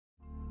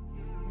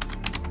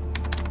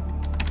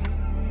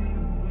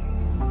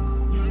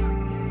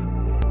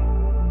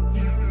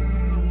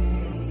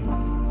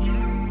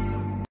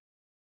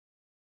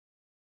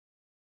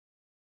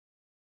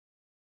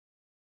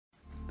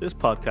This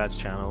podcast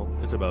channel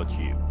is about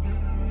you,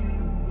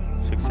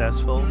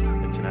 successful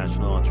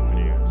international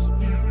entrepreneurs,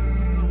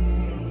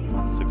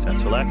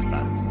 successful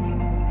expats,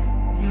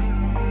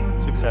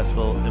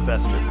 successful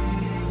investors.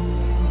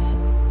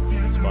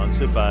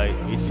 Sponsored by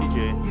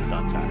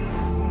HCJ.tax.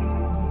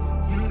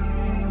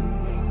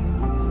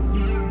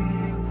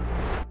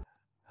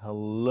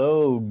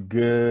 Hello,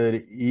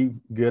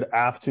 good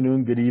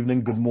afternoon, good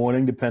evening, good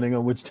morning, depending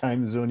on which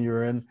time zone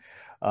you're in.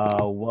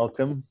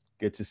 Welcome.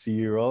 Good to see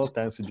you all.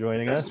 Thanks for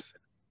joining us.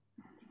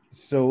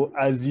 So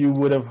as you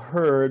would have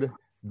heard,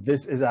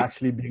 this is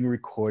actually being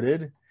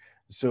recorded.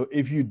 So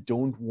if you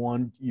don't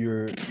want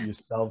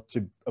yourself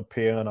to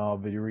appear on our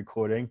video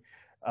recording,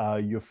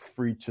 you're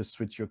free to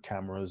switch your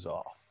cameras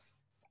off.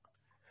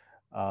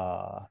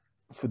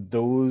 For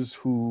those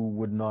who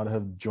would not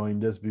have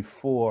joined us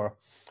before,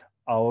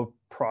 our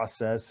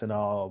process and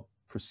our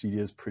procedure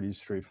is pretty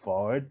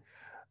straightforward.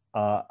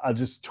 I'll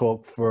just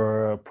talk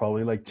for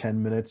probably like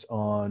 10 minutes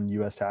on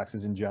US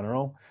taxes in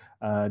general.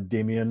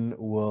 Damien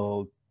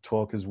will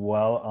talk as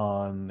well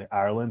on the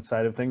Ireland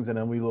side of things, and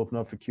then we'll open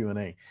up for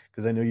Q&A,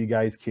 because I know you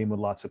guys came with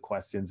lots of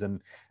questions,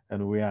 and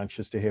we're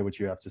anxious to hear what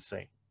you have to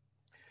say.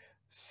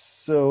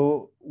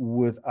 So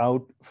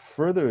without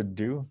further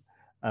ado,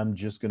 I'm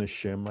just going to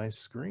share my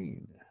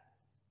screen.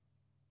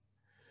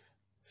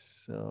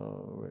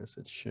 So where's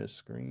it? Share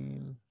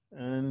screen.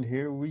 And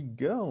here we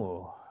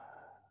go.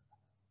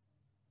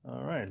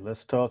 All right,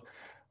 let's talk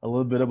a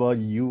little bit about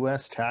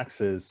US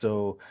taxes.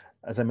 So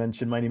as I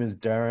mentioned, my name is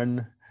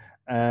Darren,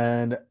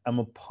 and I'm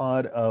a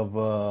part of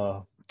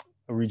a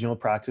regional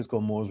practice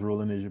called Moore's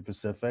Rule in Asia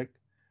Pacific.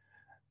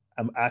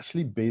 I'm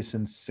actually based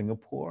in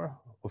Singapore.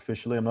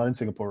 Officially, I'm not in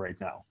Singapore right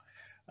now.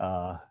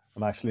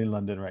 I'm actually in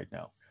London right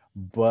now.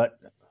 But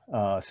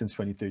since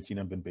 2013,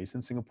 I've been based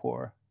in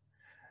Singapore.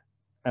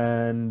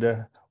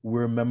 And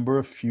we're a member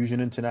of Fusion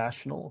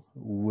International,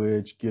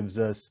 which gives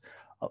us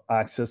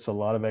access to a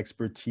lot of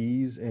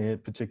expertise,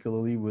 and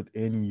particularly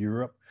within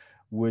Europe,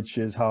 which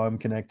is how I'm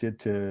connected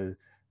to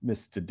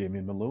Mr.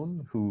 Damien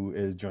Malone, who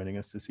is joining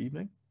us this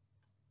evening.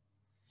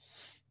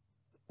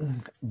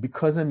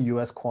 Because I'm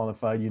US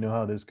qualified, you know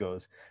how this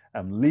goes.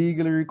 I'm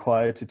legally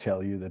required to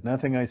tell you that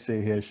nothing I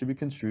say here should be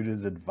construed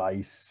as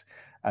advice.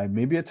 I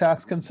may be a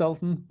tax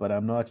consultant, but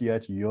I'm not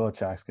yet your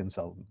tax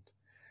consultant.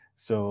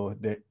 So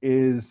there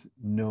is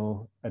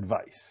no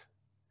advice.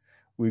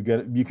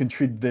 You can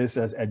treat this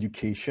as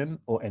education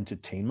or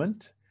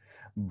entertainment,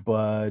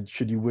 but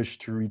should you wish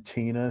to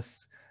retain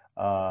us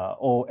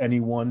or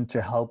anyone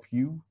to help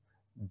you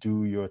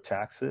do your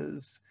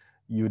taxes,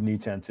 you would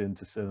need to enter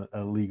into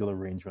a legal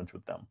arrangement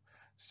with them.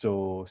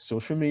 So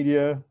social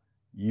media,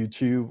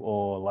 YouTube,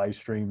 or live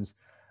streams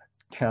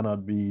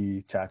cannot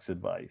be tax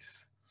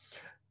advice.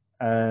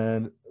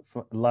 And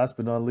last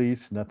but not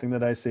least, nothing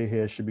that I say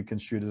here should be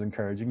construed as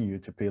encouraging you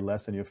to pay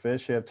less than your fair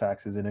share of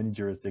taxes in any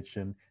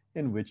jurisdiction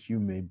in which you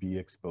may be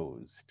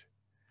exposed.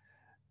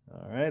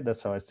 All right,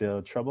 that's how I stay out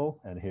of trouble.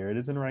 And here it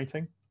is in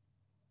writing.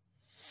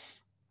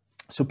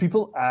 So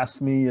people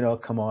ask me,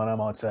 come on,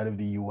 I'm outside of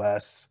the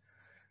US.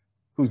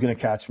 Who's going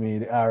to catch me?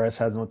 The IRS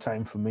has no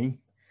time for me.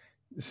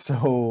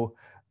 So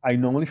I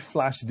normally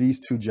flash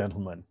these two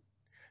gentlemen,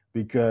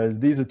 because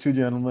these are two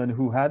gentlemen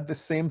who had the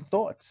same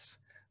thoughts.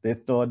 They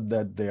thought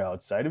that they're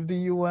outside of the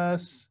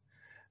US.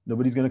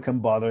 Nobody's going to come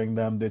bothering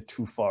them. They're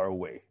too far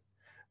away.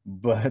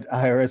 But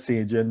IRS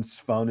agents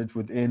found it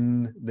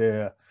within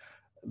their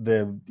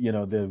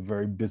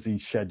very busy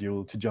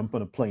schedule to jump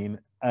on a plane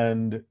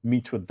and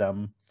meet with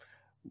them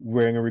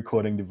wearing a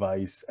recording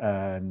device.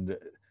 And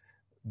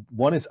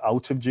one is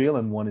out of jail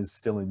and one is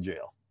still in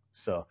jail.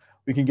 So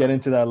we can get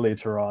into that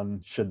later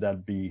on, should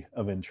that be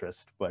of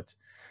interest. But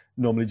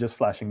normally just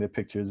flashing their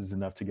pictures is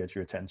enough to get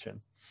your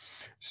attention.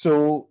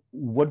 So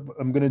what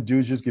I'm going to do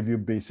is just give you a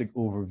basic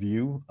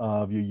overview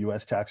of your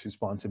US tax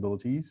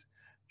responsibilities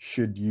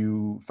should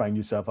you find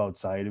yourself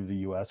outside of the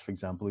US. For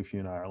example, if you're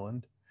in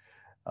Ireland,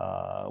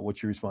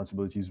 what your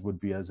responsibilities would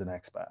be as an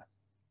expat.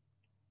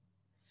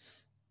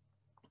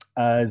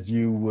 As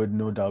you would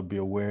no doubt be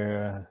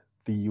aware,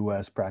 the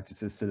US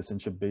practices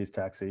citizenship-based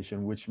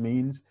taxation, which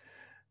means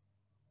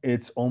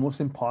it's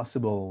almost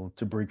impossible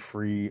to break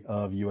free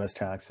of US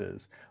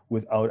taxes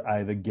without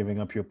either giving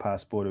up your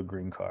passport or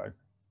green card.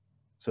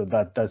 So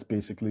that's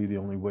basically the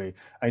only way.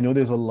 I know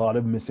there's a lot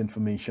of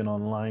misinformation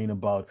online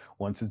about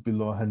once it's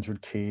below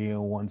 100K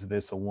or once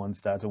this or once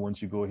that, or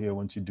once you go here,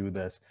 once you do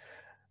this.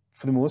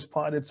 For the most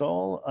part, it's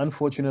all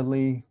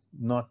unfortunately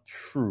not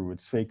true.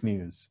 It's fake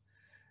news.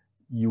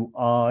 You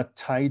are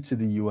tied to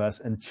the US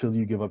until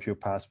you give up your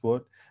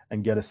passport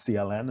and get a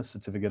CLN, a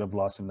certificate of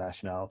loss of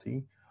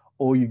nationality,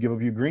 or you give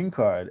up your green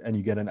card and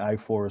you get an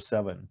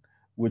I-407,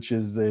 which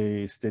is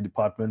the State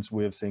Department's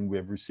way of saying we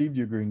have received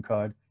your green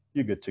card,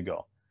 you're good to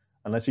go.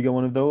 Unless you get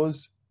one of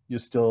those, you're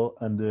still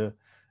under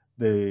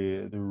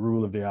the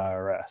rule of the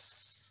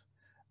IRS.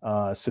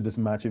 So it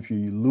doesn't matter if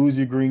you lose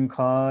your green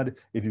card,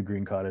 if your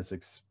green card has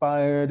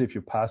expired, if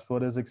your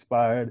passport has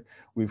expired.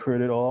 We've heard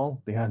it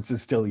all. The answer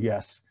is still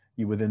yes,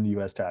 you're within the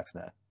US tax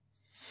net.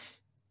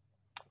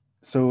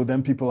 So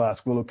then people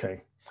ask, well,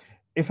 okay,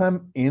 If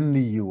I'm in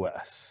the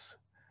US,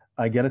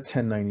 I get a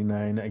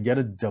 1099, I get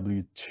a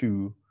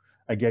W-2,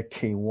 I get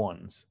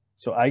K-1s.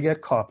 So I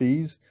get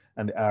copies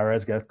and the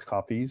IRS gets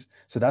copies.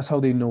 So that's how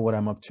they know what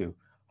I'm up to.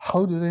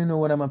 How do they know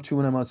what I'm up to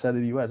when I'm outside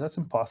of the US? That's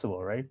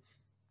impossible, right?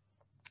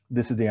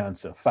 This is the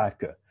answer.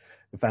 FATCA,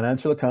 the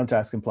Financial Account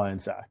Tax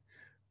Compliance Act.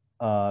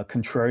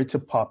 Contrary to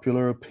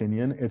popular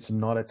opinion, it's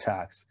not a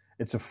tax.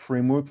 It's a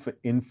framework for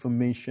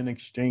information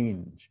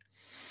exchange.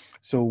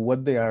 So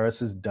what the IRS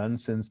has done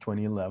since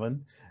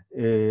 2011,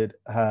 it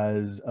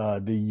has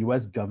the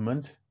U.S.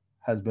 government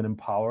has been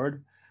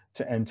empowered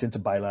to enter into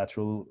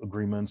bilateral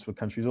agreements with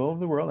countries all over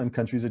the world, and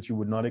countries that you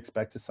would not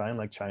expect to sign,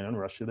 like China and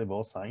Russia. They've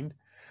all signed.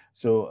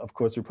 So of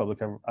course, the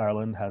Republic of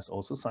Ireland has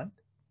also signed.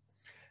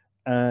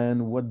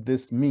 And what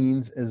this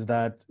means is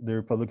that the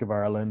Republic of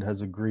Ireland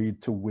has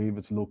agreed to waive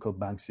its local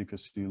bank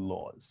secrecy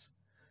laws.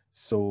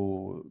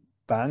 So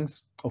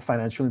banks or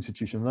financial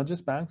institutions, not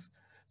just banks,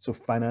 so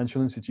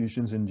financial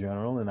institutions in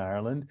general in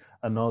Ireland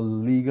are now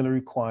legally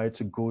required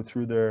to go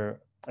through their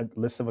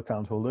list of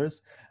account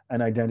holders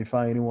and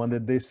identify anyone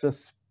that they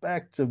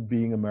suspect of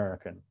being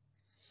American.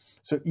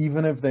 So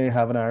even if they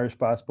have an Irish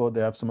passport,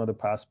 they have some other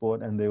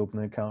passport, and they open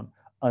an account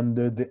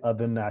under the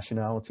other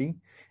nationality,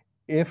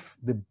 if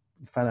the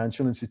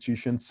financial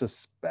institution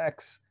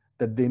suspects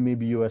that they may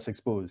be US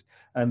exposed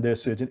and there are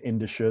certain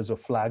indicators or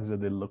flags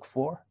that they look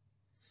for,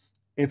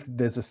 if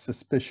there's a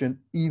suspicion,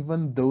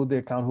 even though the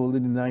account holder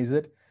denies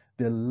it,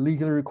 they're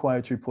legally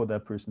required to report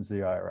that person to the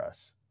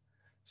IRS.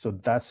 So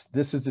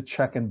this is the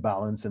check and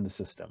balance in the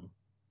system.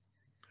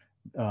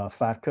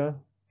 FATCA,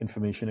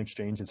 information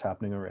exchange, is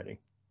happening already.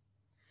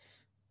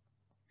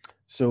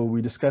 So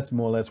we discussed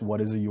more or less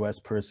what is a US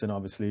person,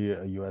 obviously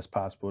a US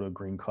passport or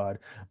green card,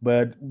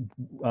 but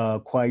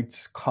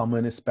quite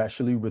common,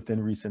 especially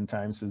within recent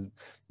times, has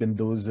been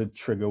those that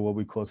trigger what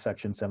we call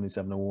Section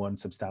 7701,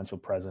 substantial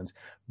presence.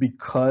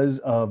 Because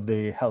of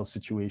the health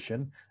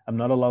situation, I'm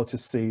not allowed to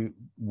say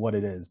what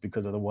it is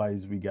because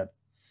otherwise we get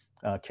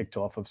kicked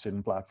off of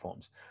certain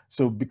platforms.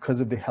 So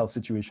because of the health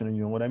situation, and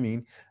you know what I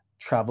mean,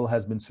 travel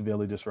has been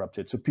severely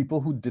disrupted. So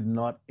people who did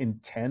not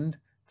intend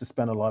to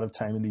spend a lot of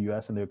time in the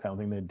US and they're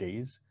counting their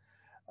days,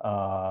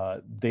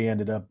 they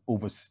ended up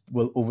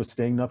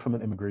overstaying, not from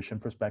an immigration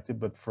perspective,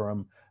 but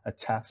from a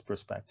tax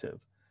perspective.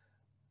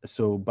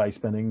 So by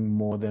spending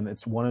more than,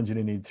 it's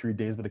 183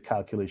 days, but the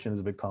calculation is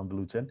a bit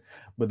convoluted.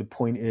 But the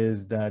point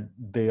is that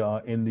they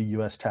are in the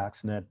US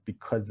tax net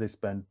because they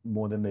spent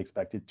more than they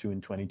expected to in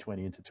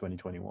 2020 into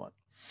 2021.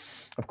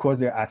 Of course,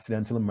 they're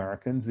accidental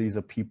Americans. These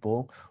are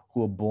people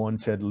who are born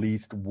to at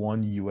least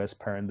one US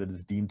parent that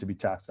is deemed to be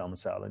tax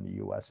domiciled in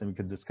the US. And we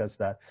could discuss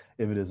that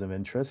if it is of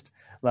interest.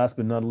 Last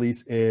but not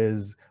least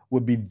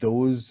would be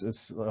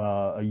those,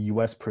 a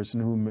US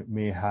person who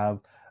may have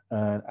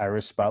an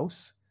Irish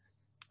spouse,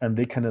 and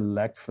they can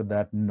elect for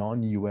that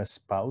non-US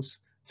spouse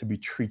to be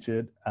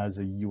treated as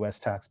a US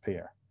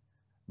taxpayer.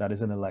 That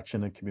is an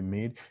election that can be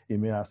made. You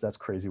may ask, that's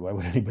crazy. Why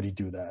would anybody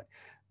do that?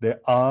 There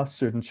are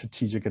certain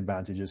strategic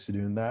advantages to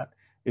doing that.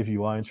 If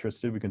you are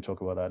interested, we can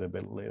talk about that a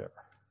bit later.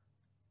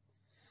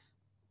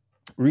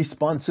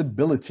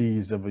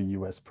 Responsibilities of a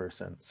US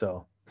person.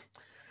 So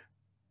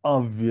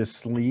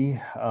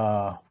obviously,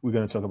 we're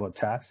going to talk about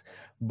tax,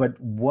 but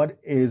what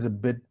is a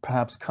bit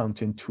perhaps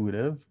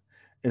counterintuitive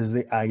is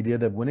the idea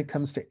that when it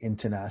comes to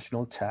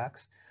international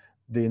tax,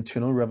 the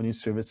Internal Revenue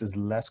Service is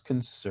less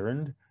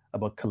concerned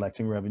about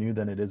collecting revenue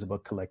than it is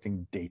about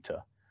collecting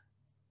data.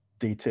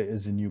 Data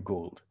is the new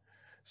gold.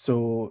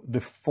 So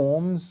the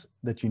forms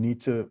that you need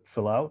to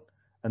fill out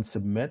and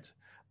submit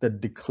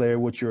that declare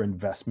what your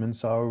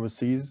investments are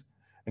overseas,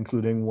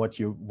 including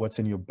what's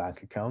in your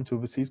bank account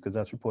overseas, because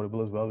that's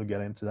reportable as well. We'll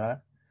get into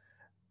that.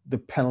 The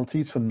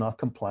penalties for not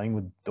complying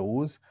with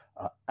those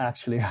are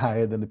actually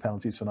higher than the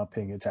penalties for not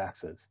paying your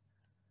taxes.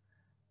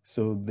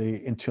 So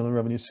the Internal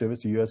Revenue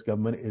Service, the US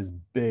government, is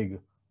big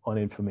on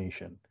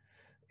information.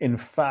 In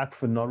fact,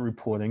 for not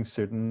reporting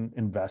certain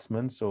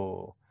investments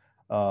or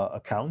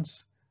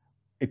accounts,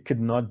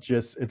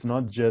 it's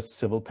not just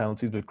civil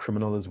penalties, but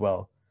criminal as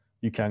well.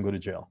 You can go to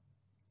jail.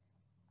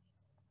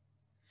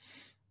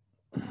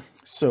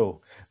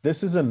 So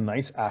this is a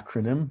nice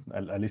acronym,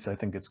 at least I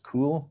think it's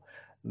cool,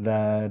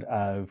 that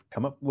I've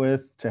come up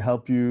with to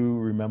help you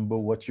remember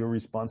what your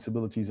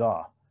responsibilities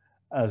are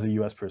as a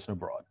US person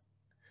abroad.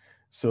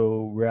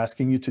 So we're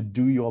asking you to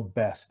do your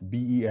best,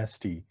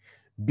 BEST.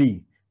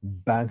 B,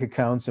 bank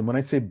accounts. And when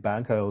I say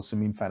bank, I also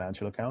mean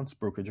financial accounts,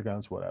 brokerage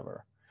accounts,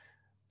 whatever.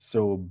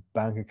 So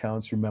bank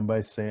accounts, remember I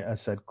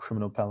said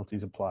criminal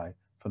penalties apply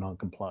for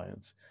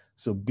non-compliance.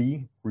 So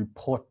B,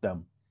 report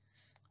them.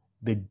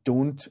 They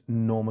don't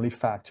normally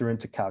factor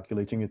into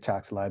calculating your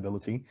tax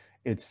liability.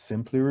 It's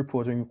simply a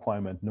reporting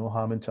requirement. No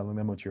harm in telling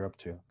them what you're up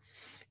to.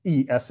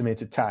 E,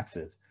 estimated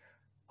taxes.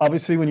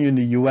 Obviously, when you're in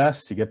the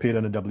US, you get paid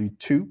on a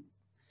W-2,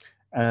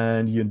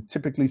 and you're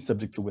typically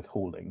subject to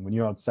withholding. When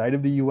you're outside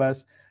of the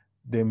US,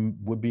 there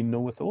would be no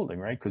withholding,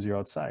 right? Because you're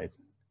outside.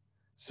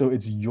 So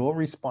it's your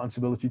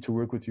responsibility to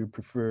work with your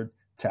preferred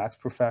tax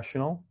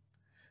professional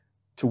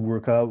to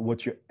work out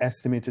what your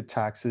estimated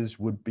taxes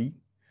would be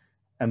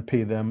and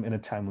pay them in a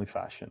timely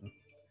fashion.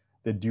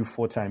 They're due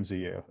 4 times a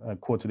year,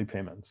 quarterly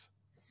payments.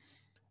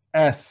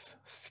 S,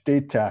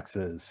 state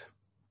taxes.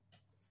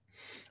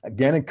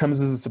 Again, it comes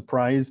as a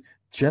surprise.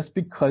 Just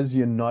because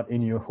you're not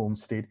in your home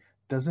state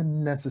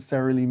doesn't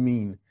necessarily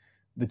mean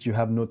that you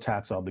have no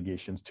tax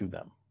obligations to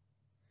them.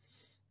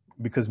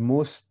 Because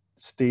most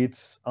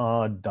states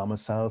are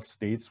domicile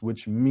states,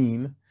 which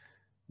mean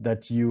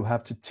that you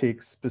have to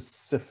take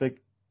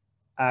specific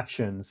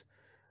actions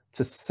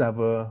to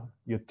sever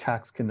your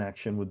tax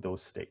connection with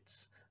those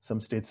states. Some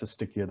states are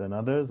stickier than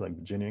others, like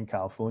Virginia and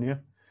California.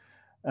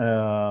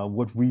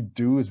 What we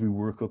do is we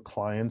work with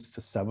clients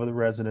to sever the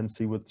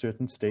residency with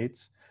certain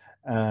states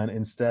and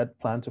instead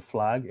plant a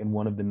flag in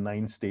one of the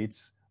 9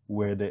 states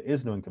where there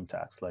is no income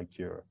tax, like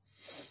your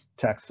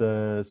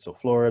Texas or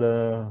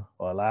Florida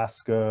or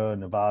Alaska,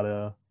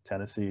 Nevada,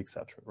 Tennessee,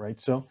 etc. Right?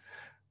 So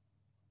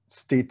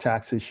state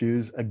tax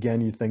issues,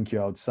 again, you think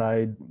you're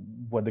outside,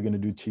 what they're going to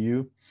do to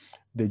you.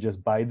 They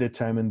just bide their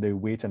time and they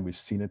wait, and we've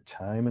seen it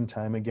time and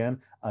time again.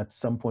 At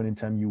some point in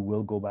time, you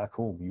will go back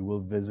home, you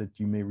will visit,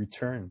 you may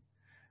return,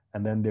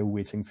 and then they're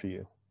waiting for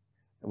you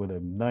with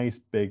a nice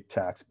big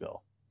tax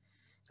bill.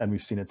 And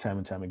we've seen it time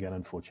and time again,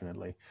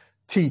 unfortunately.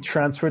 T,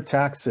 transfer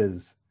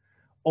taxes.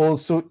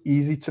 Also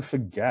easy to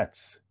forget.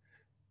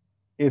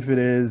 If it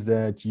is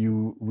that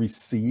you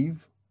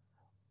receive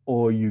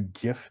or you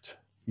give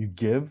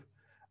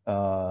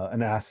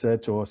an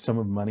asset or sum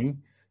of money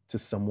to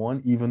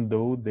someone, even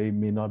though they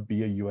may not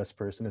be a US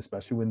person,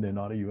 especially when they're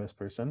not a US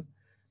person,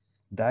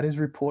 that is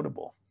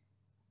reportable.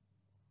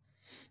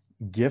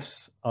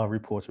 Gifts are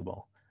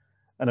reportable.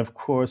 And of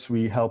course,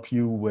 we help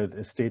you with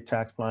estate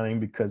tax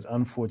planning because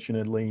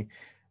unfortunately,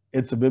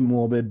 it's a bit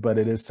morbid, but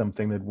it is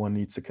something that one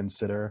needs to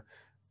consider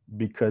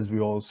because we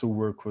also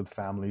work with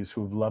families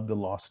who've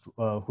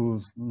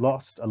who's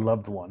lost a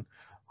loved one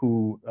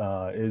who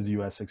is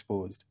US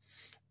exposed.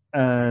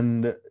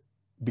 And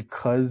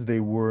because they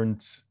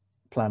weren't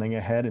planning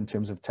ahead in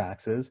terms of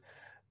taxes,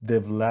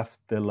 they've left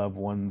their loved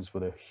ones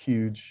with a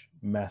huge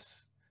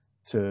mess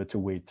to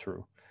wade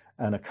through.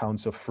 And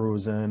accounts are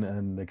frozen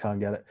and they can't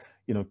get it.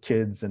 You know,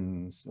 kids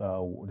and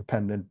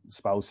dependent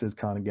spouses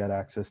can't get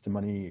access to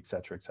money, et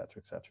cetera, et cetera,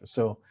 et cetera.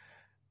 So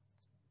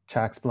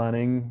tax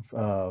planning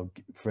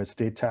for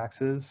estate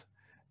taxes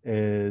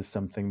is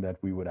something that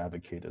we would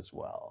advocate as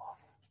well.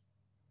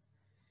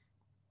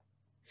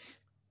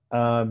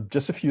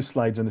 Just a few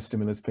slides on the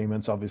stimulus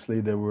payments.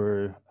 Obviously, there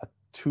were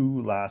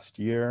 2 last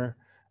year,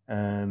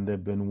 and there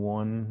have been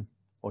 1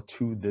 or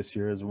 2 this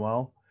year as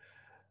well.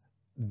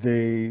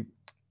 The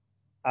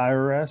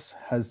IRS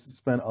has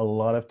spent a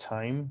lot of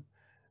time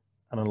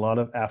and a lot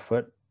of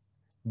effort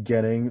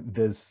getting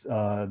this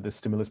the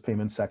stimulus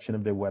payment section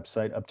of their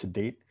website up to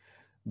date.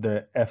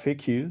 The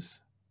FAQs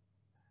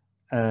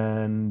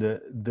and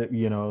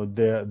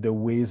the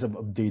ways of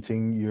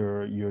updating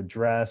your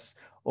address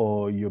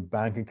or your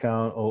bank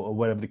account or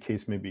whatever the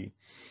case may be.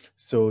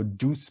 So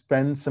do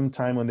spend some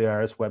time on the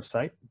IRS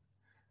website,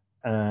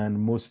 and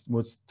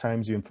most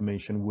times your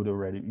information would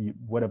already,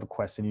 whatever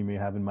question you may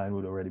have in mind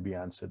would already be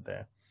answered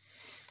there.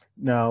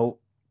 Now,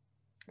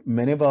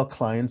 many of our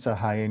clients are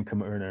high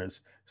income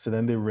earners. So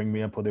then they ring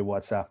me up or they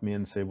WhatsApp me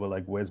and say, well,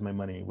 like, where's my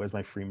money? Where's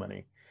my free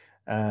money?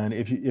 And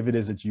if it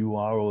is that you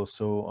are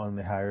also on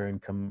the higher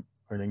income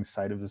earning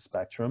side of the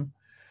spectrum,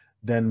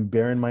 then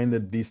bear in mind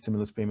that these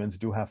stimulus payments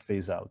do have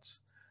phase outs.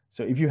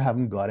 So if you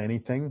haven't got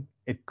anything,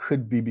 it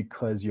could be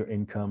because your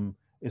income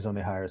is on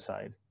the higher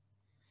side.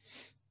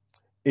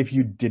 If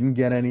you didn't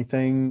get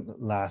anything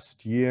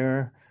last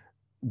year,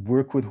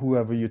 work with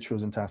whoever your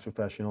chosen tax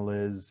professional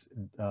is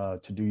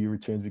to do your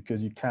returns,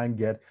 because you can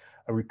get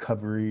a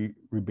recovery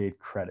rebate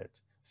credit.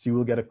 So you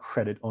will get a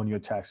credit on your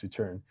tax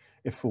return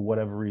if for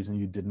whatever reason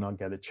you did not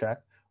get a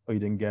check or you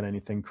didn't get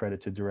anything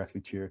credited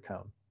directly to your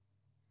account.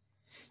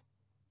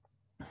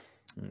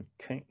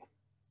 Okay.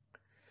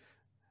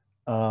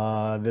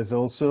 There's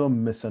also a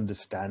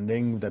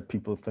misunderstanding that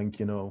people think,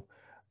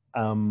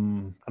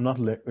 I'm not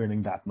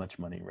earning that much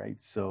money,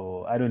 right?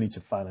 So I don't need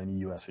to file any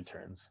US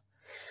returns.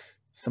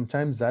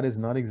 Sometimes that is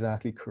not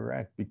exactly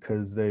correct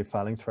because the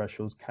filing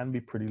thresholds can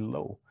be pretty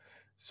low.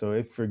 So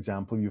if, for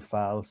example, you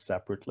file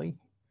separately,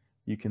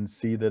 you can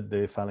see that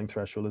the filing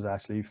threshold is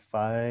actually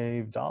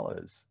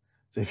 $5.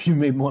 So if you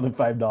made more than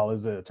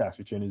 $5, the tax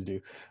return is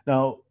due.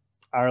 Now,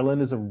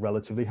 Ireland is a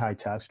relatively high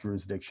tax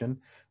jurisdiction,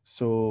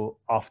 so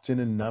often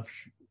enough,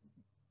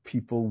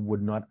 people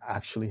would not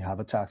actually have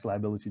a tax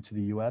liability to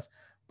the US,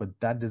 but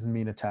that doesn't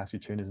mean a tax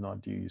return is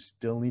not due. You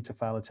still need to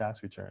file a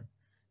tax return,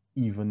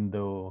 even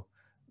though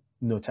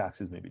no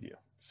taxes may be due.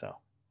 So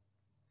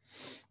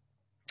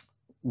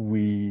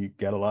we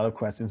get a lot of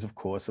questions, of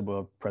course,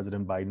 about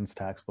President Biden's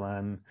tax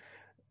plan.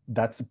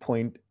 That's the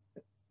point.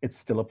 It's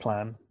still a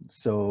plan.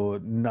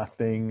 So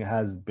nothing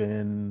has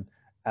been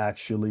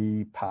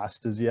actually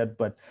passed as yet.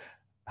 But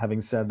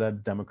having said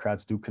that,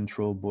 Democrats do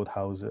control both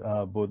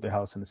the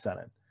House and the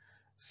Senate.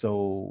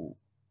 So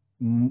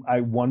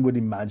one would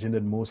imagine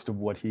that most of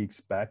what he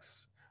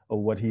expects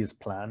or what he has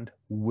planned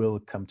will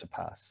come to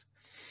pass.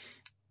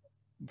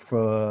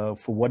 For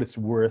what it's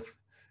worth,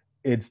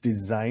 it's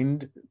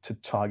designed to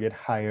target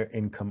higher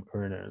income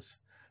earners.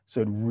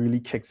 So it really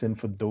kicks in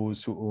for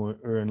those who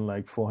earn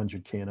like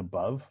 400K and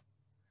above.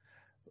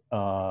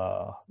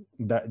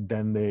 That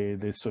then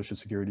the social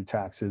security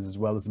taxes as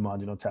well as the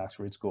marginal tax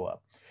rates go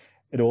up.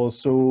 It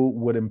also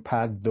would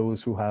impact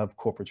those who have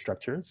corporate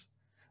structures,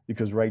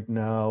 because right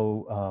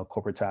now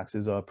corporate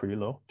taxes are pretty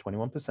low,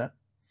 21%.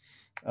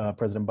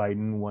 President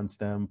Biden wants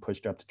them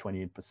pushed up to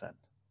 28%.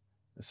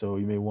 So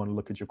you may want to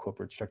look at your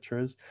corporate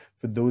structures.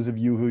 For those of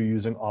you who are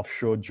using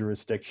offshore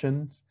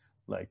jurisdictions,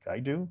 like I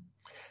do,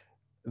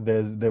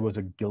 there was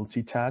a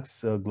GILTI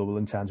tax, global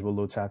intangible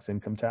low tax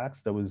income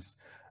tax, that was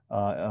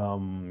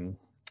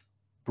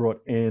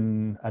brought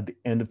in at the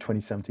end of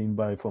 2017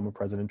 by former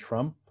President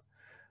Trump.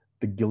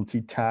 The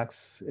GILTI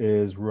tax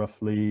is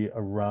roughly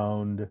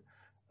around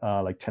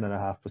like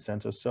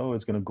 10.5% or so.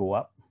 It's going to go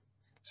up.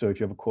 So if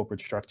you have a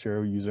corporate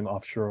structure using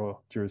offshore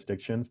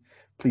jurisdictions,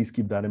 please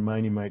keep that in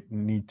mind. You might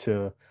need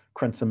to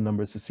crunch some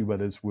numbers to see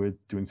whether it's worth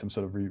doing some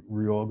sort of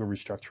reorg or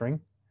restructuring.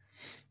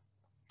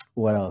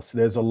 What else?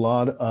 There's a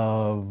lot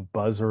of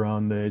buzz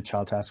around the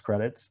child tax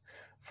credits.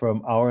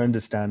 From our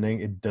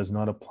understanding, it does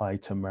not apply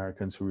to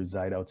Americans who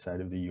reside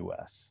outside of the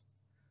US.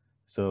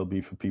 So it'll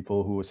be for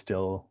people who are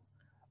still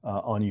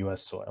on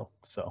US soil.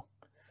 So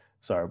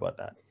sorry about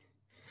that.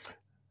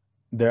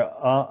 There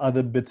are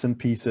other bits and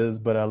pieces,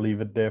 but I'll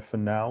leave it there for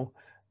now,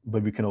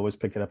 but we can always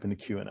pick it up in the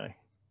Q&A.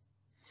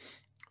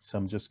 So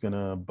I'm just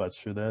gonna buzz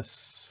through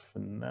this for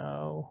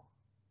now.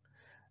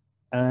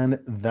 And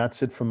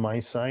that's it from my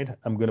side.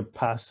 I'm gonna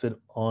pass it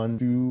on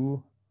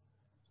to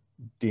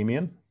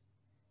Damien.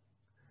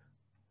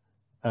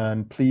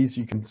 And please,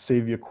 you can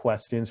save your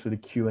questions for the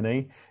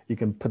Q&A. You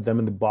can put them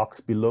in the box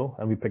below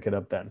and we pick it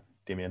up then.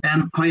 Damien.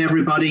 Hi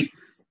everybody.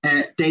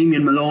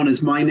 Damien Malone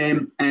is my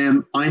name.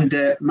 I'm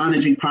the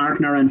managing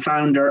partner and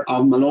founder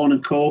of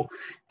Malone & Co.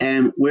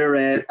 We're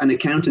an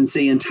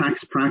accountancy and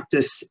tax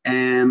practice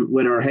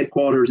with our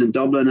headquarters in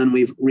Dublin, and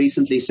we've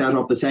recently set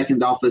up a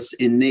second office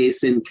in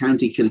Naas in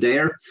County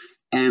Kildare.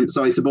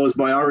 So I suppose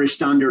by Irish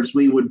standards,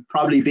 we would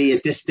probably be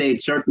at this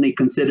stage certainly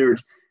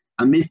considered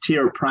a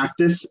mid-tier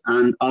practice.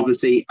 And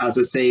obviously, as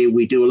I say,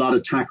 we do a lot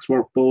of tax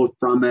work, both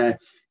from a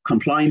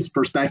compliance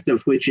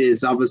perspective, which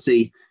is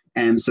obviously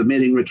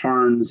submitting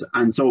returns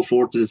and so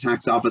forth to the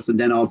tax office, and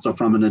then also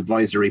from an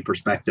advisory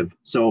perspective.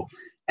 So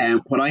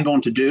what I'm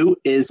going to do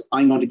is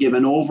I'm going to give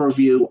an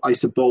overview, I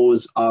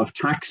suppose, of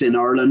tax in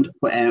Ireland,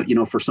 you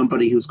know, for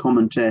somebody who's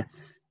coming to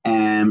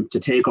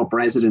take up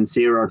residence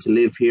here or to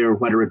live here,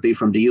 whether it be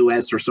from the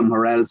US or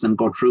somewhere else, and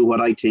go through what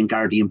I think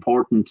are the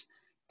important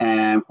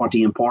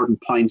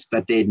points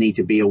that they need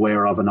to be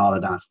aware of and all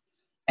of that.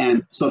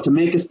 So to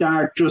make a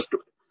start, just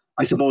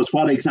I suppose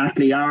what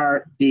exactly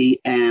are the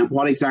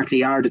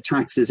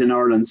taxes in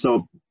Ireland?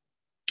 So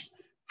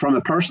from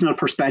a personal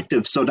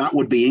perspective, so that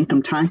would be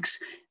income tax.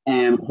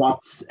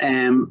 What's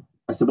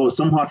I suppose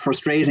somewhat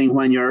frustrating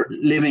when you're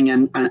living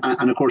and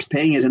of course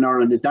paying it in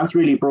Ireland is that's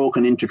really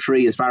broken into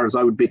three as far as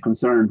I would be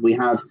concerned. We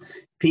have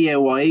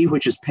PAYE,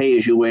 which is pay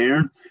as you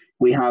earn.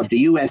 We have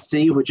the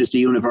USC, which is the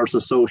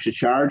Universal Social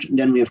Charge, and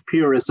then we have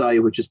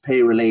PRSI, which is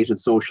pay related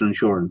social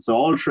insurance. So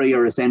all three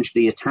are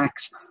essentially a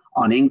tax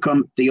on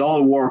income. They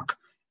all work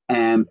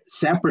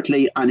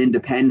separately and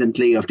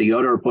independently of the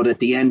other, but at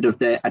the end of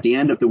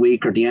the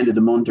week or the end of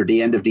the month or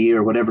the end of the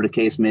year, whatever the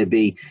case may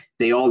be,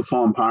 they all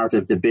form part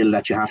of the bill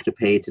that you have to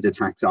pay to the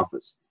tax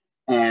office.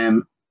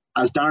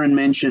 As Darren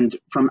mentioned,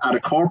 from at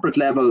a corporate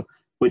level,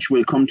 which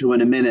we'll come to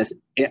in a minute,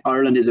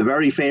 Ireland is a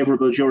very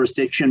favourable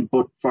jurisdiction,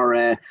 but for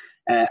a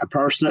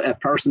person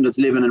that's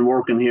living and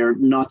working here,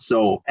 not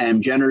so.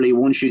 Generally,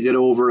 once you get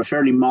over a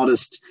fairly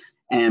modest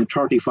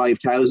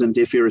 35,000,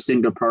 if you're a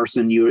single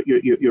person, you're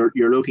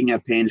looking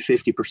at paying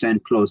 50%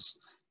 plus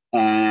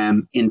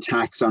in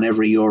tax on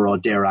every euro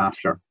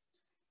thereafter.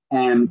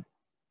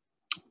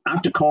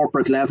 At the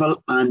corporate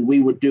level, and we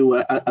would do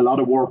a lot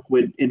of work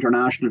with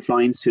international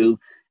clients who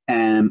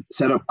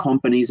set up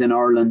companies in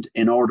Ireland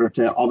in order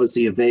to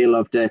obviously avail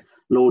of the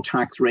low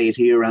tax rate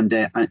here and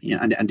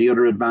the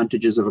other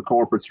advantages of a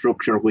corporate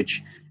structure,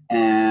 which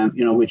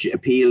which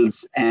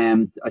appeals,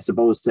 I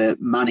suppose, to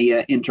many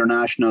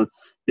international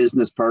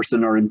business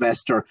person or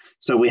investor.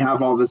 So we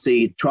have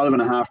obviously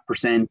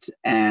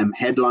 12.5%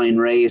 headline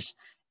rate.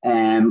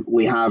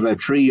 We have a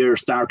 3-year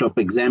startup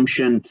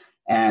exemption,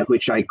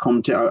 which I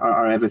come to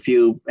or I have a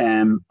few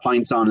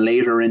points on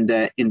later in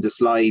the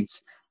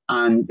slides.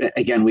 And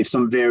again, we've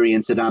some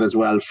variants of that as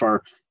well.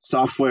 For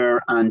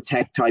software and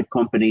tech type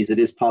companies, it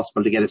is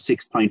possible to get a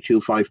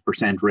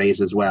 6.25%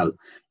 rate as well.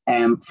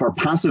 For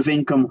passive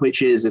income,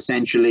 which is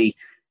essentially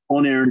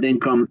unearned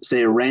income,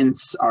 say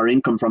rents or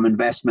income from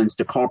investments,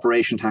 the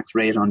corporation tax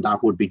rate on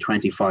that would be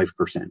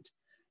 25%.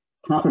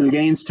 Capital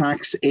gains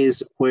tax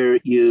is where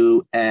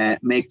you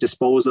make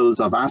disposals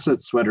of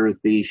assets, whether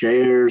it be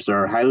shares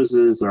or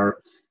houses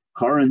or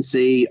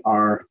currency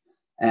or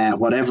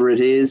whatever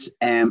it is.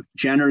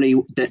 Generally,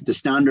 the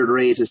standard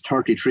rate is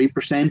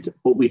 33%,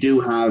 but we do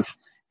have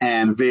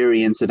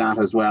variants of that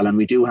as well. And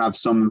we do have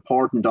some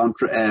important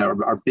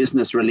or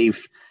business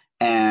relief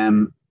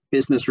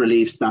business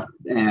reliefs that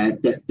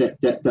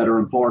are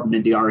important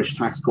in the Irish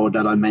tax code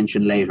that I'll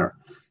mention later.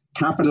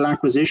 Capital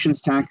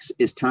acquisitions tax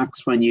is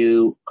tax when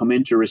you come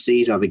into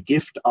receipt of a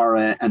gift or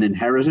an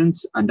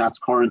inheritance, and that's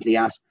currently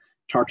at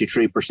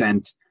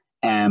 33%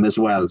 as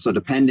well. So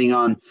depending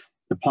on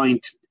the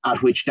point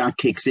at which that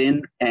kicks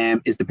in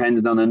is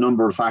dependent on a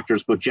number of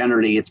factors, but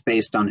generally it's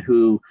based on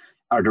who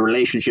or the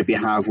relationship you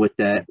have with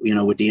the,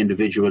 with the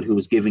individual who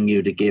is giving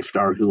you the gift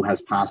or who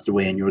has passed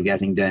away and you're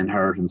getting the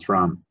inheritance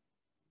from.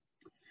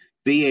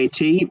 VAT,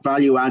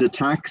 value added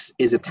tax,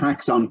 is a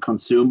tax on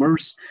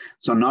consumers,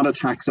 so not a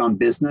tax on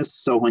business.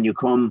 So when you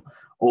come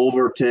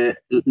over to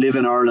live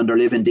in Ireland or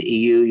live in the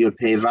EU, you'll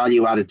pay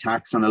value added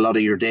tax on a lot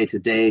of your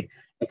day-to-day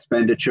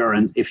expenditure.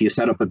 And if you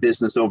set up a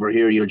business over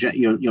here,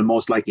 you'll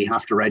most likely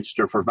have to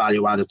register for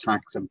value added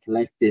tax and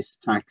collect this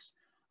tax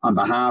on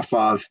behalf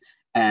of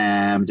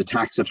the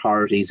tax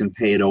authorities and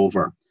pay it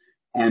over.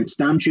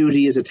 Stamp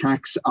duty is a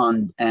tax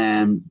on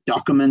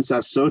documents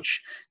as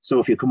such. So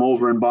if you come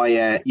over and buy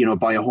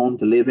a home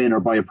to live in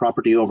or buy a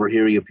property over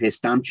here, you pay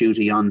stamp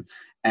duty on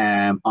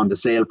the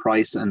sale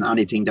price, and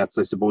anything that's,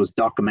 I suppose,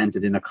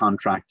 documented in a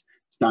contract,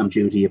 stamp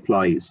duty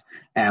applies.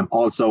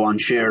 Also on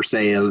share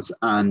sales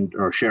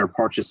or share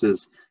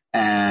purchases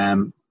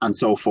and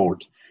so forth.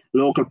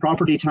 Local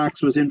property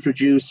tax was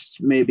introduced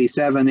maybe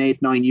 7,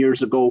 8, 9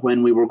 years ago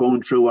when we were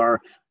going through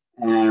our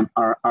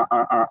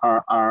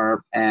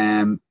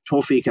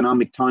tough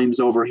economic times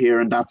over here,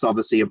 and that's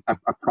obviously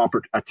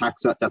a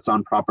tax that's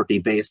on property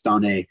based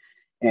on a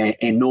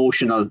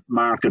notional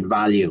market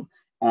value.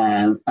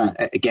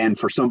 Again,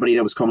 for somebody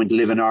that was coming to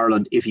live in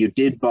Ireland, if you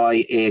did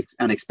buy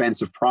an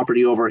expensive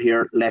property over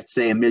here, let's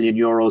say €1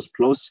 million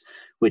plus,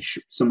 which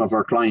some of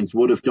our clients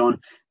would have done,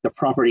 the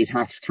property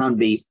tax can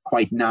be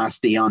quite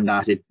nasty on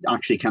that. It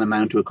actually can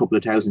amount to a couple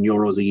of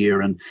 €1,000 a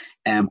year, and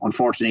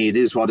unfortunately, it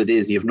is what it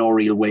is. You have no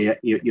real way.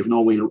 You have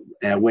no real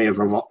way of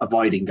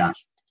avoiding that.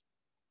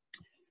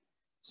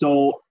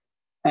 So,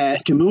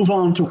 to move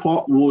on to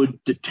what would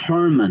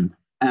determine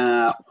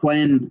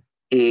when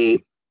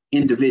a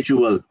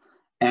individual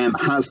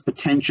has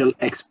potential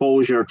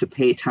exposure to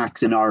pay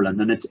tax in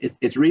Ireland, and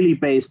it's really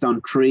based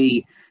on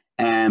three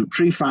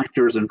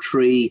factors and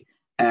three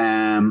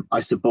I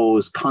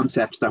suppose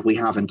concepts that we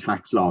have in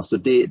tax law. So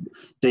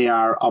they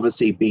are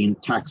obviously being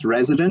tax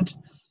resident,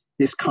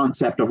 this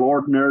concept of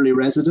ordinarily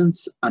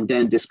residence, and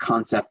then this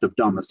concept of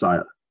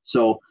domicile.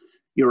 So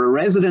you're a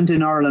resident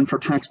in Ireland for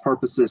tax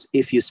purposes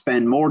if you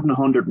spend more than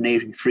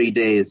 183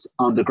 days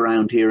on the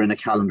ground here in a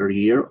calendar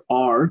year,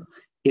 or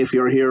if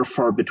you're here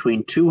for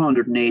between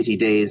 280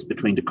 days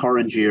between the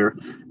current year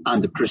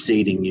and the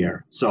preceding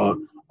year.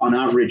 So on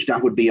average,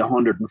 that would be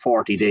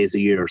 140 days a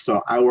year.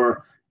 So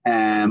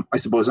I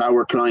suppose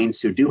our clients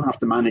who do have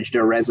to manage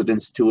their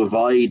residence to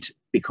avoid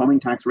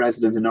becoming tax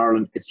resident in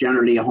Ireland, it's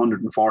generally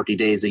 140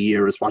 days a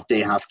year is what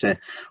they have to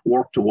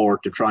work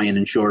toward to try and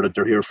ensure that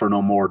they're here for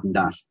no more than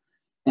that.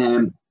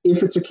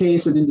 If it's a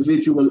case an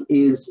individual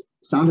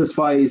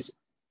satisfies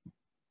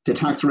the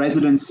tax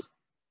residence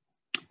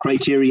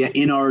criteria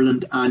in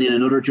Ireland and in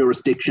another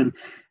jurisdiction,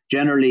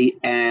 generally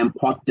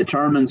what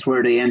determines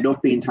where they end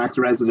up being tax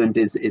resident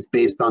is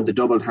based on the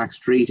double tax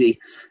treaty,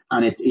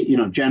 and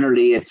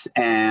generally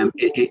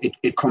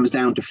it comes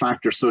down to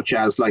factors such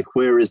as like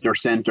where is their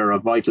centre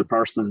of vital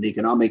personal and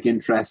economic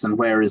interest, and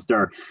where is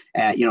their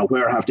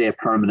where have they a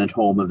permanent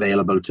home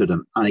available to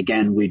them. And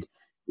again,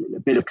 a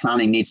bit of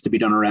planning needs to be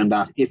done around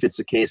that if it's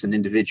a case an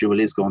individual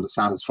is going to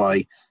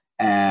satisfy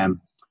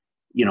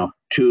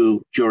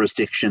two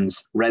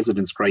jurisdictions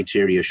residence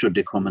criteria should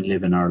they come and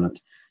live in Ireland.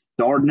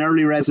 The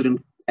ordinarily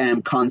resident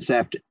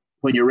concept,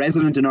 when you're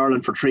resident in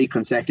Ireland for 3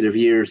 consecutive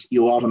years,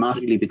 you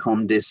automatically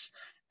become this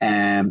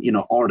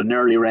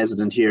ordinarily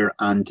resident here,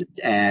 and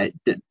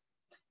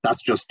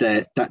that's just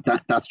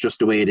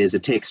the way it is.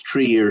 It takes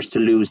 3 years to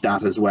lose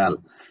that as well.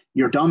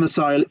 Your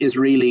domicile is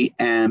really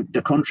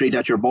the country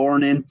that you're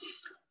born in,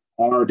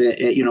 or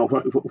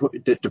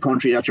the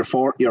country that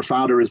your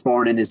father is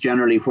born in is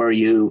generally where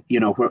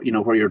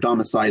where your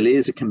domicile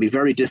is. It can be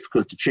very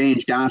difficult to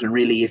change that, and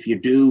really, if you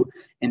do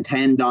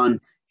intend on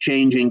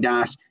changing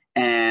that,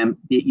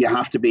 there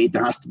has to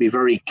be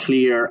very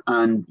clear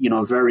and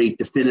very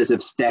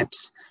definitive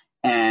steps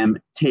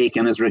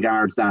taken as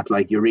regards that.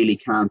 Like, you really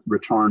can't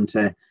return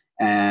to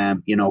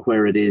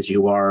where it is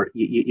you were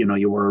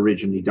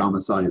originally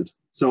domiciled.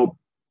 So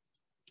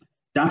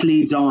that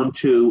leads on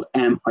to,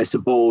 I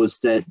suppose,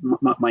 that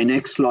my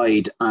next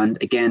slide, and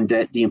again,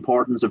 the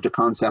importance of the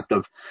concept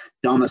of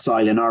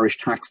domicile in Irish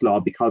tax law,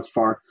 because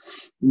for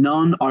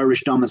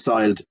non-Irish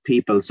domiciled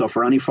people, so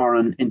for any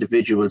foreign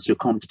individuals who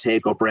come to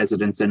take up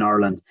residence in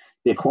Ireland,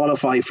 they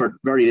qualify for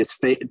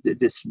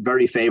this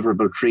very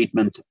favourable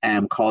treatment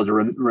called a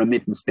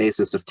remittance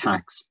basis of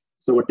tax.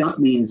 So what that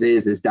means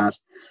is that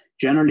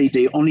generally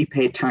they only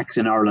pay tax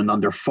in Ireland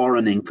on their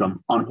foreign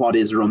income on what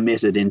is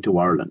remitted into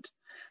Ireland.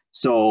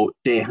 So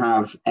they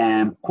have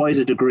quite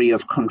a degree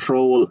of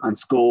control and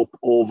scope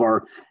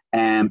over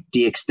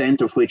the extent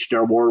of which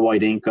their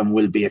worldwide income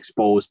will be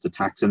exposed to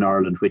tax in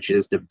Ireland, which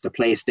is the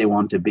place they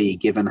want to be,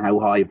 given how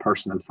high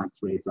personal tax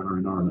rates are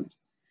in Ireland.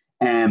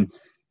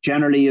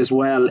 Generally as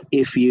well,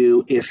 if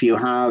you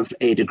have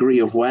a degree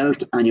of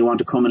wealth and you want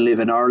to come and live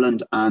in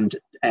Ireland, and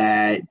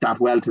that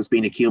wealth has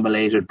been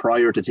accumulated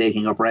prior to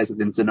taking up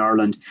residence in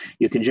Ireland,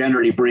 you can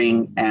generally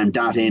bring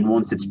that in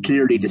once it's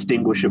clearly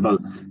distinguishable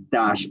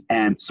that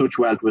such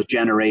wealth was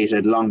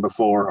generated long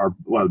before, or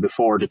well,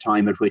 before the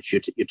time at which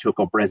you took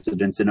up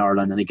residence in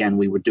Ireland. And again,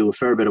 we would do a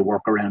fair bit of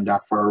work around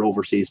that for our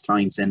overseas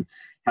clients in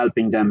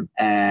helping them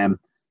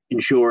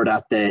ensure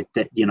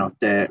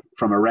that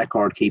from a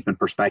record keeping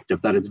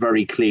perspective, that it's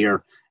very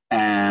clear.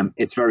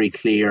 It's very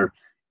clear,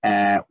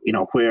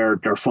 where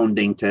they're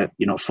funding to,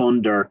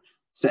 fund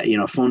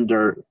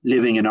their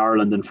living in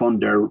Ireland and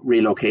fund their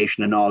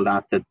relocation and all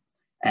that. That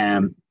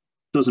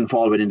doesn't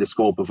fall within the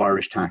scope of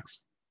Irish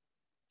tax.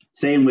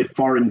 Same with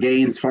foreign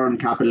gains, foreign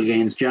capital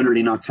gains,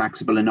 generally not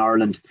taxable in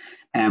Ireland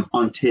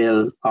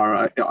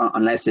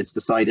unless it's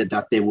decided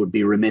that they would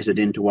be remitted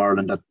into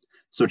Ireland at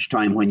such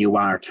time when you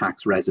are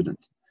tax resident.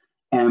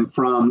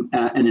 From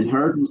an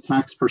inheritance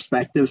tax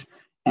perspective,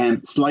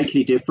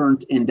 slightly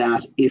different in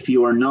that if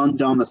you are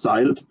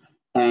non-domiciled,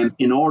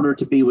 in order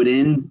to be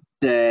within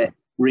the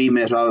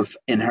remit of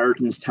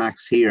inheritance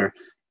tax here,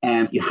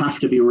 you have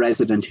to be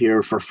resident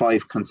here for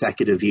 5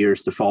 consecutive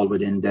years to fall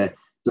within the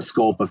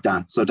scope of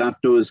that. So that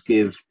does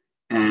give,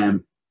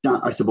 that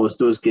I suppose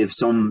does give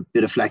some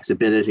bit of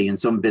flexibility and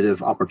some bit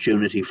of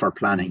opportunity for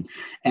planning.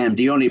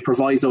 The only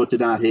proviso to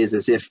that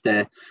is if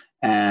the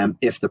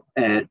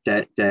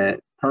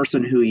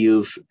person who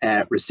you've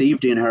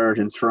received the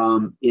inheritance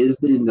from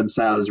is in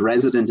themselves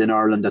resident in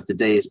Ireland at the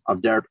date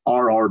of their,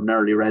 or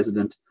ordinarily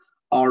resident,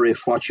 or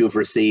if what you've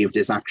received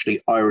is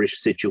actually Irish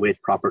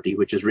situate property,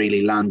 which is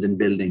really land and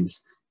buildings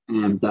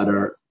that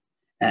are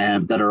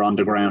on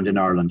the ground in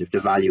Ireland, if the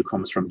value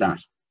comes from that.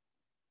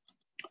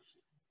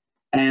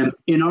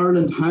 In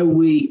Ireland, how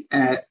we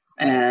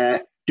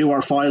do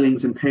our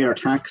filings and pay our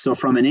tax. So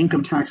from an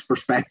income tax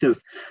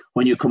perspective,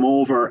 when you come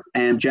over,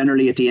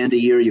 generally at the end of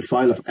the year, you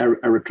file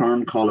a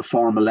return called a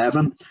Form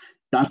 11.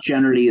 That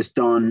generally is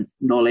done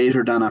no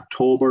later than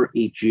October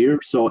each year.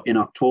 So in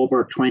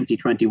October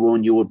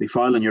 2021, you will be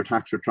filing your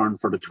tax return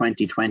for the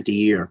 2020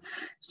 year.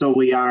 So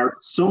we are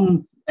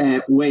some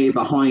way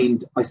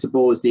behind, I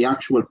suppose, the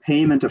actual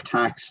payment of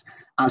tax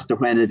as to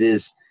when it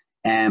is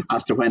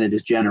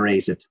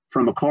generated.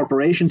 From a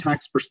corporation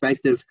tax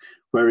perspective,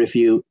 where if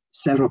you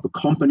set up a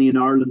company in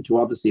Ireland to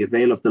obviously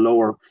avail of the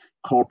lower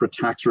corporate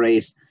tax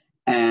rate,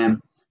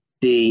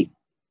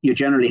 you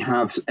generally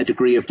have a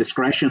degree of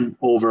discretion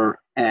over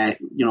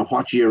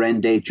what year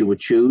end date you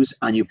would choose,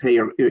 and you pay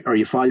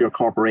you file your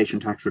corporation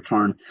tax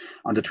return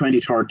on the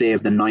 23rd day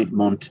of the 9th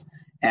month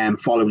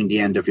following the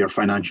end of your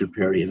financial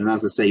period. And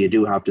as I say, you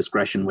do have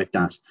discretion with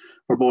that.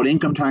 For both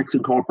income tax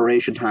and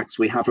corporation tax,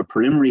 we have a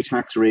preliminary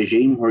tax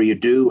regime where you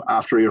do,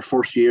 after your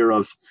first year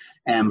of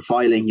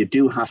filing, you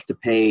do have to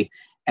pay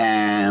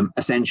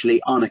essentially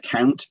on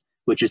account,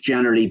 which is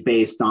generally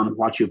based on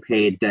what you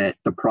paid the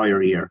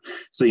prior year.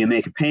 So you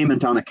make a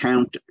payment on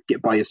account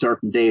by a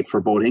certain date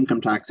for both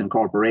income tax and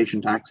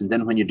corporation tax, and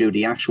then when you do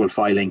the actual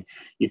filing,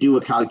 you do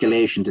a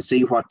calculation to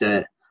see what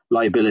the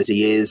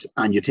liability is,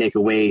 and you take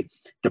away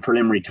the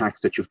preliminary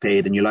tax that you've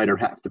paid, and you'll either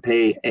have to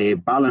pay a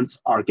balance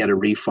or get a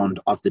refund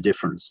of the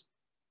difference.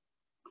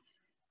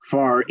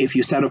 For if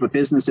you set up a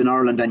business in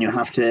Ireland and you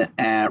have to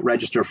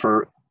register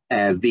for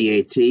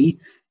VAT,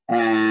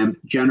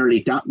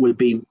 generally that will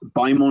be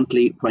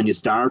bi-monthly when you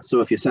start.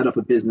 So if you set up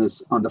a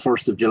business on the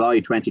 1st of July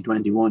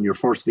 2021, your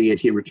first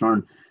VAT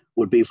return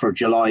would be for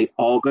July,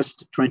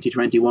 August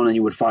 2021, and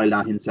you would file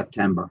that in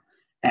September.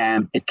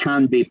 It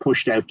can be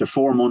pushed out to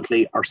 4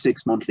 monthly or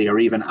 6 monthly or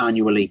even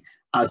annually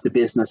as the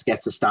business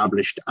gets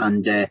established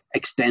and the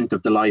extent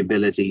of the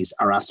liabilities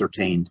are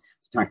ascertained.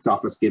 The tax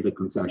office give a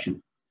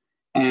concession.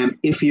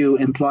 If you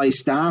employ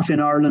staff in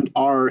Ireland,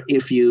 or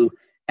if you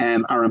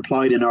are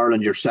employed in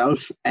Ireland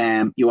yourself,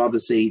 you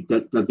obviously,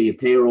 there'll be a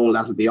payroll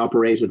that will be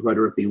operated,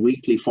 whether it be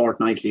weekly,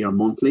 fortnightly or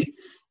monthly.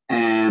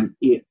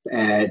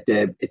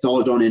 It's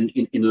all done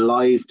in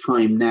live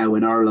time now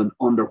in Ireland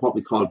under what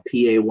we call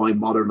PAY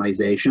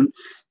modernisation.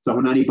 So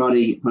when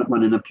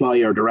an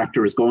employer or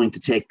director is going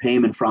to take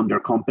payment from their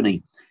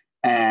company,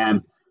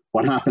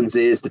 what happens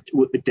is that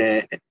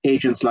the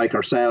agents like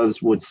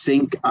ourselves would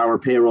sync our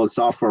payroll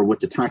software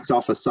with the tax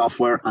office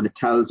software, and it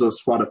tells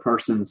us what a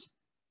person's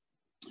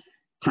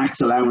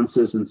tax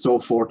allowances and so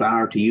forth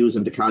are to use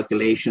in the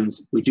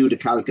calculations. We do the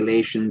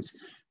calculations,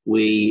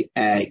 we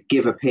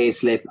give a pay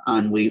slip,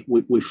 and we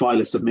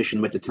file a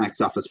submission with the tax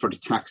office for the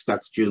tax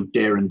that's due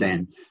there and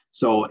then.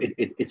 So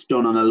it's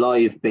done on a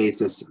live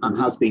basis and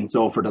has been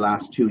so for the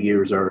last 2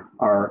 years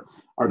or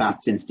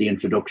that since the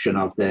introduction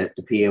of the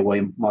PAY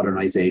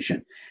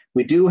modernisation.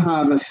 We do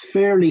have a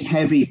fairly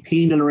heavy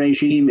penal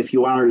regime if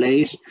you are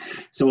late.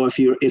 So if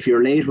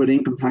you're late with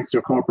income tax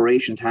or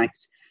corporation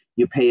tax,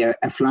 you pay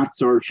a flat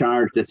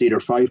surcharge that's either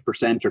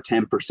 5% or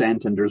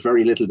 10%, and there's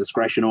very little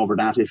discretion over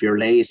that if you're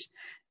late.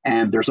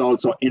 And there's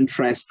also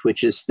interest,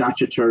 which is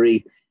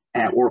statutory,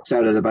 works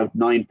out at about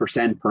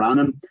 9% per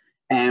annum.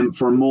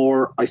 For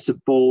more, I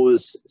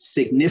suppose,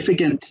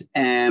 significant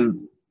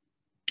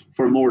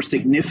for more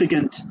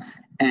significant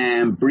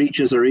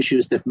breaches or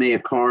issues that may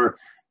occur,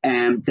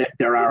 that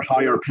there are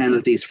higher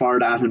penalties for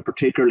that, and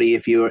particularly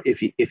if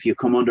you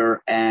come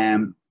under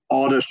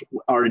audit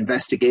or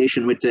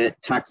investigation with the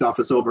tax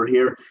office over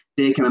here,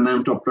 they can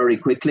amount up very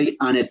quickly,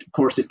 and of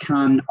course it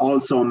can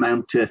also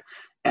amount to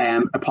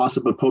a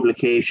possible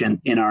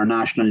publication in our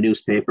national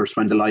newspapers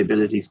when the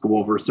liabilities go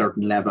over a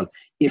certain level,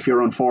 if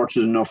you're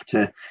unfortunate enough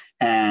to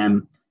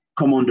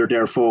come under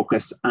their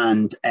focus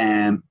and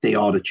they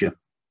audit you.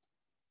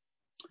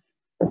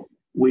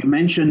 We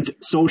mentioned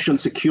Social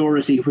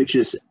Security, which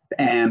is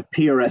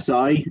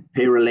PRSI,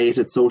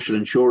 pay-related social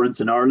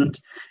insurance in Ireland.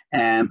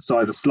 So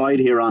I have a slide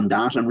here on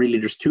that, and really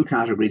there's two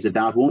categories of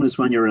that. One is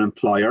when you're an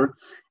employer,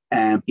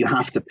 you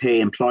have to pay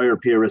employer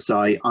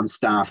PRSI on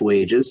staff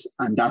wages,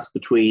 and that's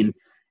between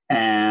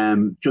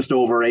just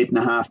over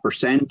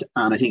 8.5%,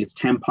 and I think it's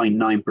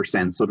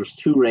 10.9%. So there's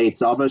two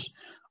rates of it.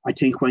 I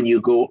think when you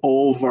go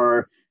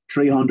over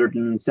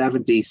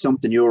 370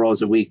 something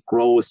euros a week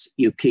gross,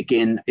 you kick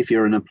in, if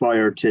you're an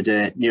employer, to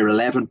the near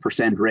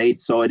 11% rate.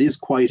 So it is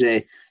quite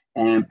a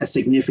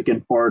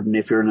significant burden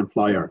if you're an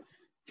employer.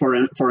 For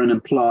an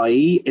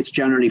employee, it's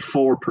generally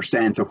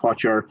 4% of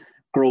what your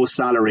gross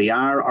salary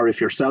are, or if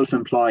you're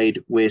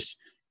self-employed with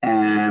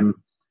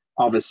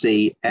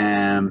obviously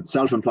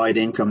self-employed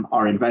income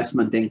or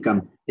investment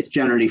income, it's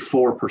generally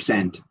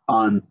 4%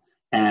 on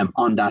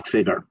that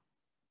figure.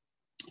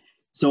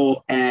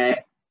 So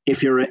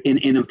if you're in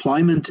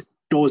employment,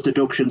 those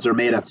deductions are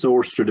made at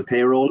source through the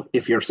payroll.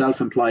 If you're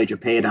self-employed, you're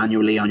paid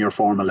annually on your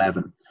Form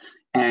 11.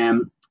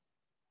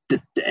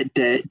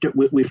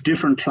 We've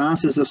different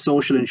classes of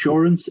social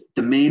insurance,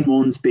 the main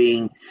ones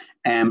being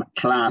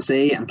Class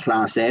A and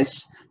Class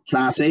S.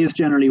 Class A is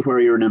generally where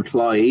you're an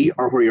employee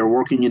or where you're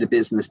working in a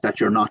business that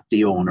you're not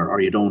the owner,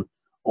 or you don't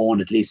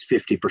own at least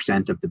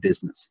 50% of the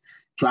business.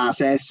 Class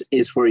S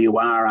is where you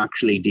are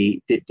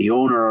actually the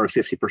owner or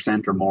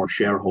 50% or more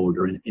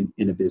shareholder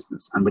in a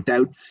business. And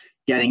without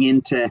getting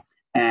into,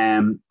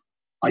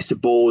 I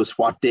suppose,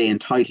 what they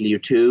entitle you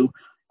to,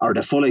 or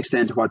the full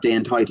extent of what they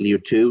entitle you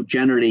to,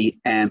 generally,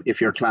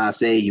 if you're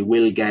Class A, you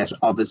will get,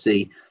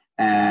 obviously,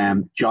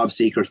 job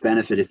seekers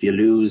benefit if you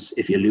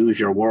lose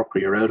your work or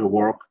you're out of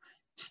work.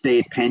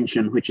 State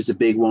pension, which is a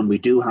big one. We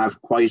do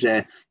have quite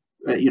a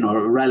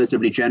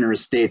relatively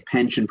generous state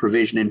pension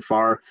provision in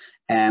for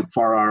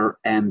our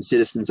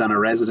citizens and our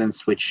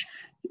residents, which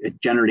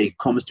generally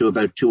comes to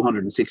about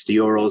 260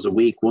 euros a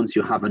week once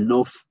you have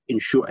enough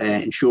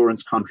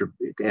insurance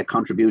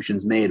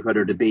contributions made,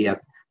 whether it be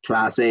at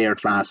Class A or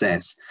Class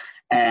S.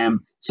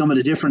 Some of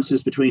the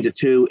differences between the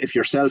two: if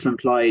you're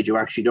self-employed, you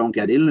actually don't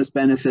get illness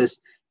benefit,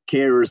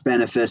 carers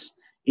benefit,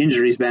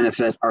 injuries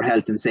benefit, or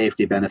health and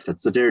safety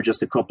benefits. So they're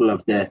just a couple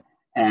of the,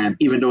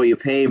 even though you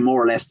pay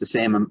more or less the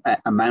same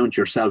amount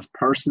yourself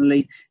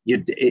personally,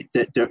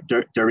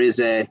 there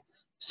is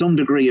some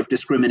degree of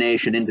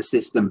discrimination in the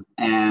system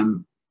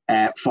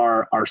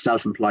for our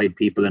self-employed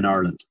people in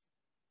Ireland.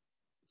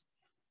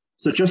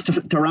 So just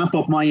to wrap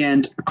up my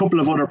end, a couple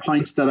of other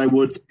points that I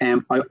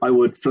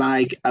would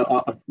flag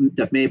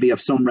that may be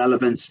of some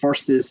relevance.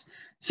 First is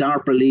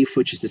SARP relief,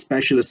 which is the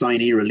Special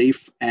Assignee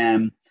Relief,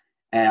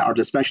 or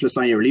the Special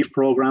Assignee Relief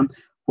Programme,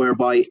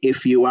 whereby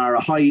if you are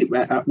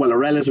a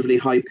relatively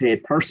high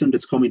paid person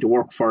that's coming to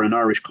work for an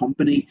Irish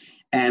company,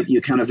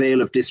 you can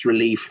avail of this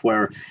relief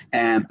where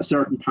a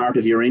certain part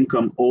of your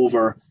income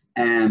over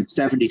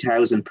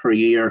 70,000 per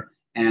year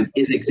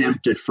is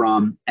exempted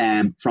from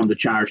the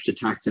charge to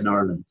tax in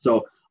Ireland.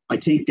 So I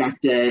think at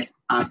the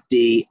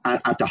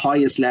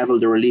highest level,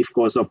 the relief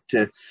goes up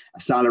to a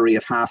salary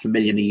of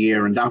 $500,000 a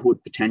year, and that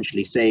would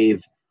potentially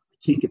save, I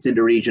think it's in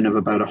the region of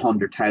about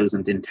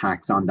 100,000 in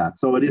tax on that.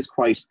 So it is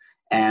quite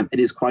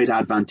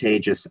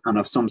advantageous and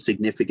of some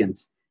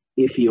significance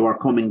if you are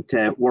coming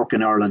to work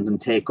in Ireland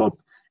and take up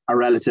a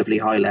relatively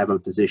high level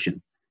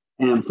position.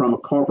 From a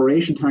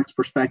corporation tax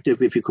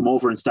perspective, if you come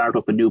over and start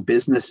up a new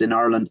business in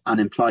Ireland and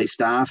employ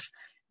staff,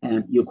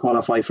 you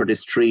qualify for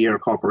this 3-year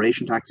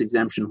corporation tax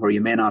exemption, where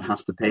you may not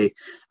have to pay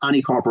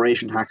any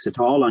corporation tax at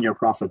all on your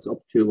profits up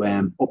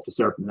to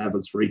certain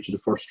levels for each of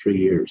the first 3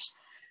 years.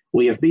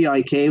 We have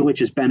BIK,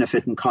 which is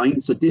benefit in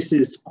kind. So this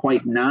is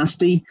quite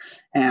nasty,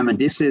 and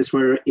this is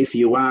where, if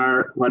you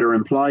are, whether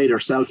employed or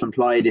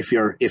self-employed, if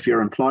your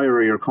employer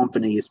or your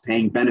company is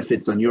paying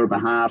benefits on your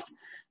behalf,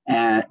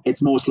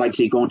 it's most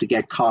likely going to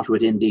get caught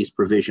within these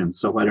provisions.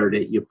 So whether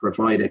you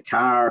provide a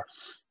car,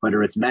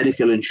 whether it's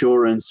medical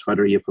insurance,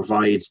 whether you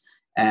provide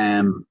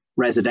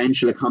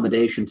residential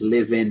accommodation to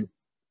live in,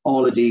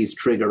 all of these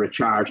trigger a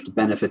charge to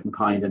benefit in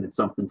kind, and it's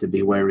something to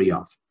be wary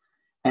of.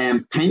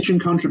 Pension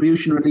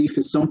contribution relief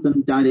is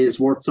something that is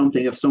worth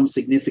something of some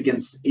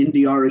significance in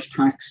the Irish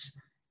tax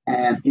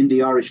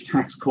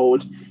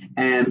code.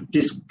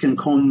 This can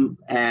come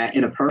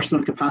in a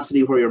personal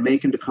capacity, where you're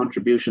making the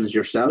contributions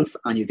yourself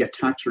and you get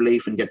tax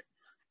relief and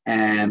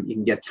you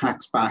can get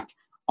tax back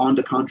on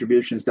the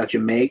contributions that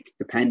you make,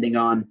 depending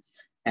on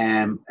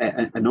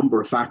a number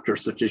of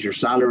factors such as your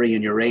salary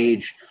and your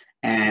age,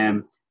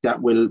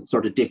 that will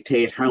sort of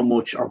dictate how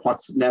much or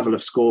what level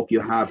of scope you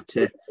have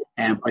to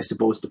I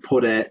suppose, to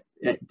put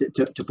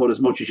as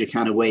much as you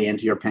can away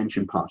into your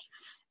pension pot.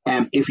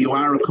 If you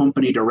are a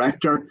company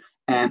director,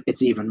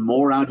 it's even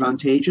more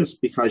advantageous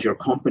because your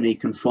company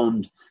can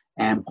fund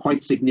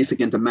quite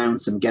significant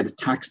amounts and get a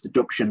tax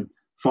deduction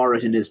for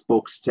it in his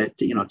books to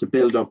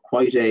build up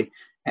quite a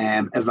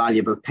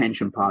valuable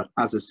pension pot.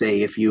 As I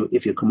say, if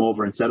you come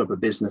over and set up a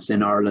business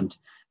in Ireland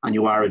and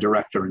you are a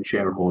director and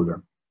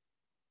shareholder.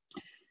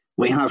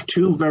 We have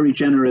two very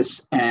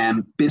generous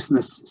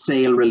business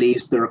sale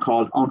reliefs. They're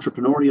called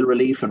entrepreneurial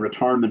relief and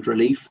retirement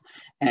relief.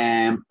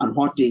 And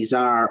what these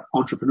are,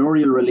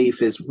 entrepreneurial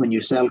relief is when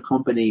you sell a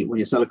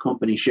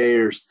company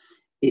shares,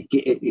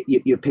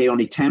 you pay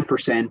only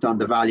 10% on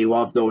the value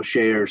of those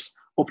shares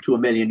up to €1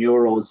 million,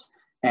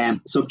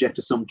 subject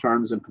to some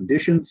terms and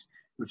conditions.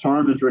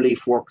 Retirement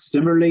relief works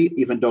similarly,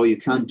 even though you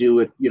can do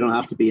it, you don't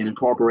have to be an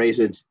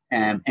incorporated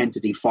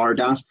entity for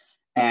that.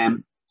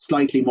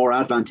 Slightly more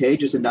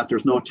advantageous in that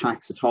there's no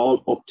tax at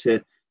all, up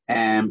to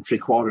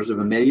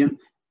 $750,000.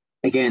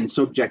 Again,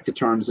 subject to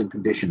terms and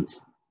conditions.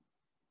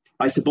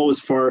 I suppose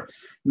for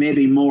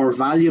maybe more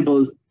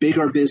valuable,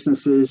 bigger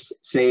businesses,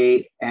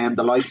 say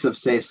the likes of,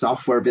 say,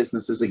 software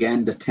businesses,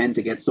 again, that tend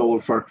to get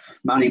sold for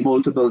many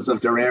multiples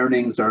of their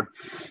earnings, or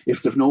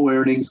if they've no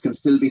earnings, can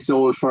still be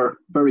sold for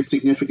very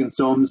significant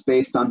sums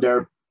based on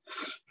their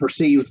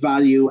perceived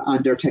value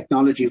and their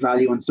technology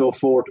value and so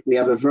forth. We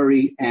have a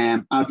very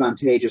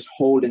advantageous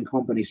holding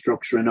company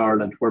structure in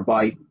Ireland,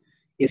 whereby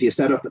if you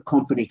set up a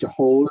company to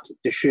hold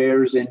the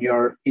shares in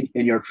your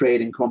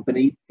trading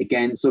company,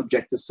 again,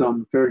 subject to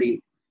some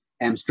fairly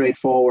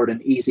straightforward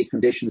and easy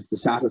conditions to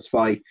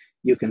satisfy,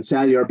 you can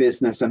sell your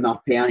business and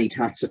not pay any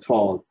tax at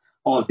all,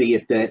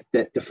 albeit that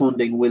the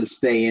funding will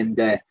stay in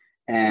the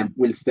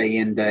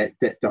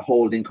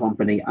holding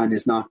company and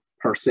is not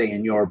per se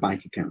in your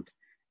bank account.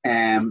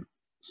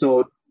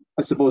 So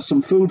I suppose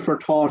some food for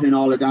thought in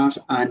all of that,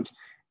 and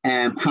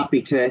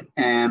happy to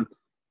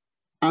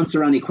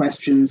answer any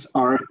questions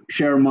or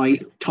share my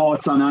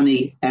thoughts on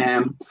any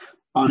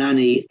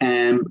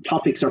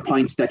topics or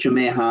points that you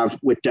may have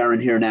with Darren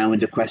here now in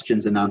the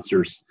questions and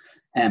answers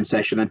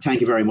session. And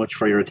thank you very much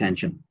for your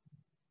attention.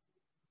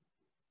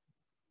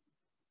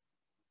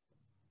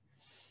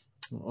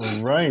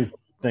 All right.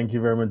 Thank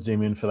you very much,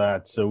 Damien, for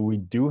that. So we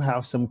do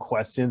have some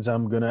questions.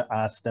 I'm going to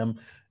ask them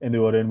in the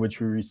order in which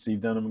we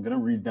received them. I'm going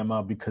to read them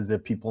out because there are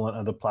people on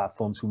other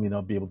platforms who may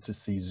not be able to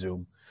see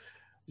Zoom.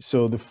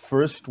 So the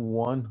first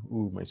one,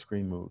 ooh, my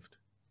screen moved,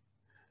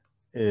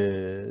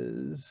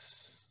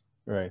 is,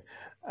 right.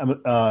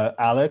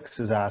 Alex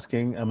is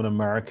asking, I'm an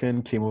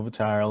American, came over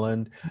to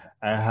Ireland.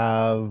 I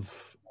have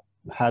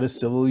had a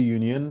civil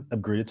union,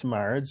 upgraded to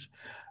marriage.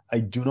 I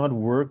do not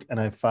work,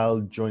 and I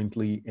filed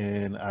jointly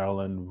in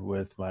Ireland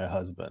with my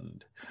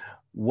husband.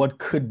 What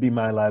could be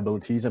my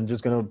liabilities? I'm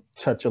just going to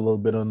touch a little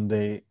bit on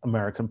the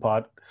American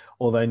part,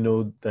 although I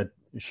know that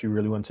she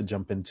really wants to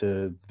jump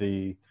into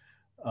the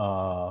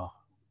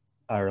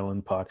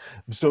Ireland part.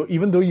 So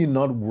even though you're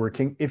not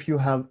working, if you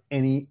have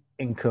any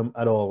income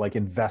at all, like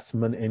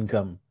investment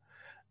income,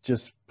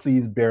 just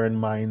please bear in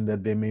mind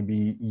that there may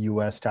be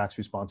US tax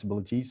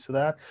responsibilities to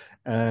that.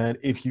 And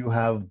if you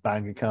have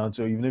bank accounts,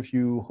 or even if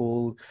you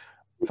hold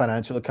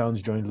financial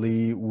accounts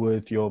jointly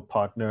with your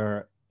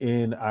partner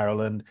in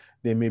Ireland,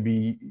 there may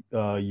be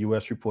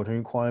US reporting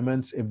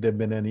requirements. If there have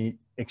been any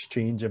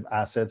exchange of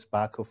assets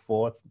back and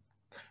forth,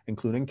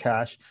 including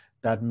cash,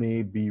 that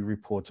may be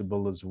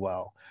reportable as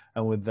well.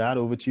 And with that,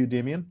 over to you,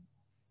 Damien.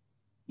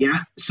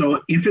 Yeah,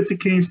 so if it's a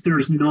case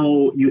there's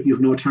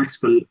you've no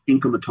taxable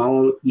income at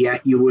all, yeah,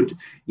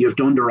 you've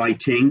done the right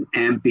thing,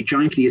 and be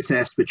jointly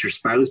assessed with your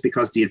spouse,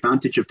 because the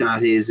advantage of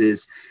that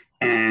is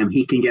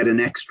he can get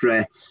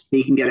extra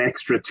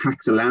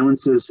tax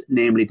allowances,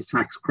 namely the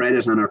tax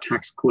credit and our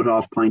tax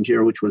cut-off point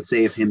here, which will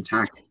save him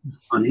tax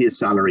on his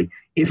salary.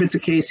 If it's a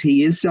case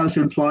he is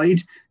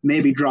self-employed,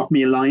 maybe drop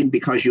me a line,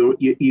 because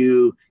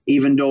you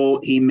even though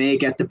he may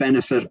get the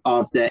benefit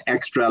of the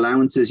extra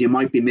allowances, you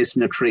might be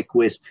missing a trick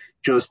with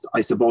just, I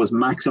suppose,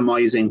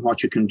 maximizing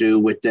what you can do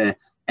with the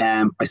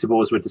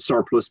with the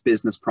surplus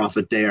business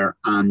profit there,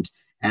 and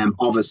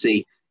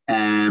obviously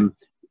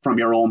from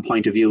your own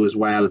point of view as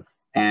well,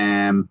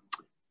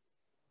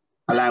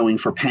 allowing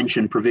for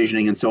pension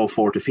provisioning and so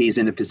forth. If he's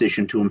in a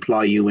position to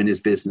employ you in his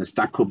business,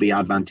 that could be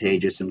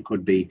advantageous and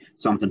could be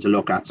something to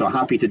look at. So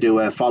happy to do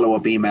a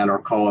follow-up email or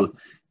call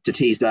to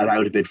tease that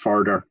out a bit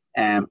further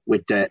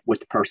with the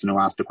person who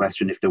asked the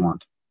question, if they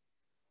want.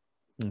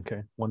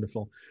 Okay,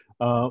 wonderful.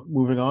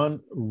 Moving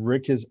on,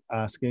 Rick is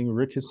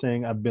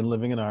saying, I've been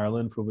living in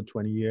Ireland for over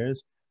 20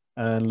 years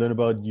and learned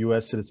about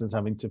US citizens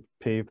having to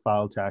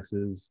file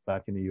taxes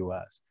back in the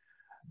US.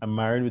 I'm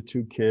married with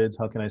 2 kids.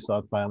 How can I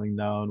start filing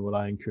now, and will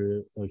I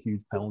incur a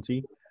huge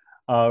penalty?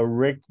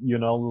 Rick, you're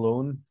not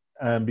alone.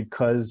 And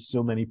because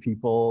so many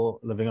people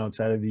living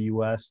outside of the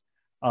US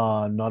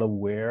are not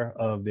aware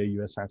of their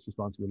US tax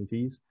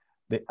responsibilities,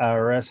 the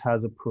IRS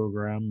has a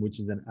program, which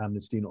is an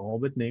amnesty in all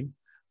but name,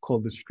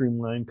 called the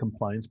Streamlined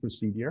Compliance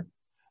Procedure.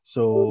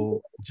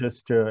 So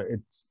just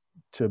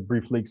to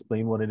briefly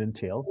explain what it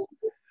entails.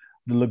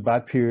 The look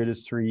back period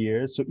is 3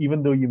 years. So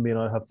even though you may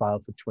not have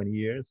filed for 20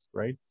 years,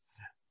 right?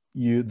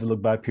 The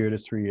look back period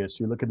is 3 years.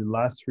 So you look at the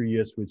last 3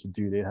 years, which the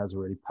due date has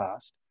already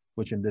passed,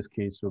 which in this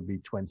case will be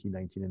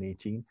 2019 and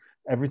 18.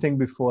 Everything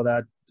before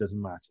that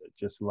doesn't matter.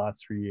 Just the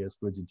last 3 years,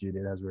 which the due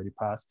date has already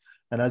passed,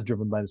 and that's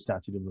driven by the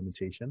statute of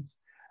limitations.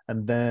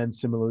 And then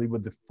similarly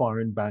with the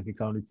foreign bank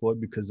account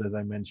report, because as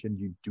I mentioned,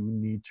 you do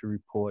need to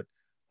report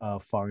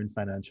foreign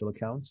financial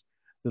accounts.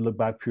 The look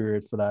back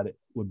period for that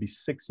would be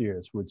 6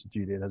 years, which the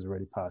due date has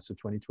already passed. So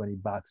 2020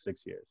 back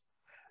 6 years.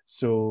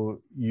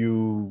 So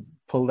you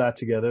pull that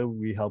together.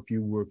 We help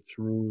you work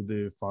through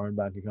the foreign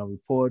bank account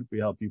report. We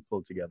help you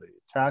pull together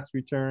your tax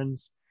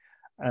returns,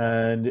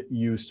 and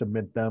you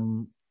submit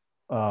them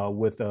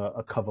with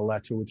a cover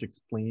letter which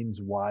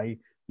explains why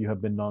you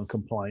have been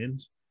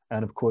non-compliant.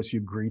 And of course, you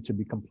agree to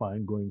be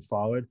compliant going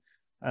forward.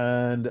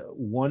 And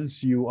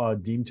once you are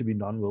deemed to be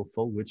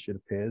non-willful, which it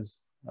appears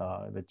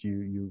that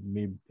you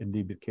may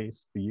indeed be the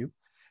case for you,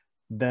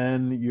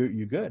 then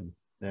you're good.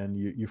 Then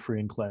you're free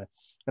and clear.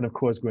 And of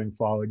course, going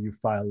forward, you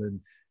file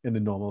in the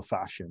normal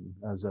fashion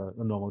as a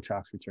normal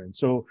tax return.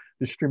 So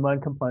the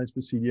streamlined compliance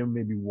procedure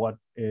may be what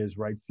is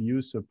right for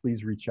you. So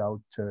please reach out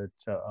to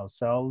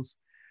ourselves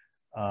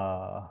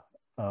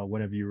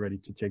whenever you're ready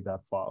to take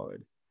that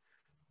forward.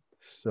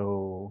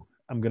 So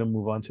I'm going to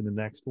move on to the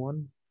next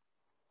one.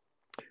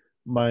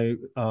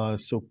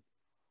 So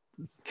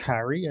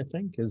Carrie, I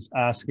think, is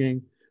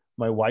asking,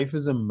 my wife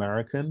is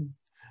American.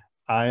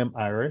 I am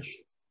Irish.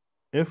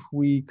 If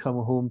we come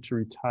home to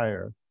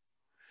retire,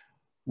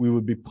 we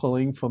would be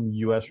pulling from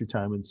US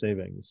retirement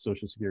savings,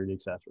 Social Security,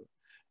 etc.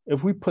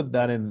 If we put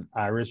that in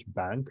Irish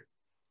bank,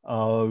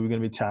 we're going to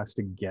be taxed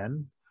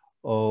again.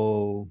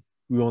 Oh,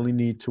 we only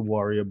need to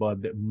worry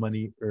about the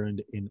money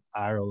earned in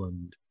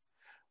Ireland.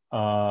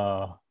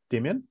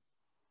 Damien?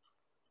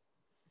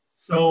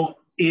 So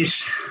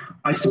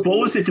I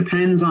suppose it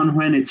depends on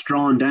when it's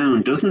drawn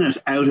down, doesn't it,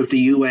 out of the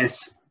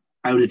US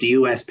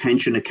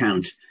pension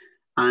account.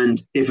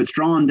 And if it's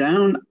drawn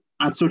down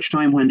at such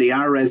time when they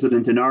are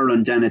resident in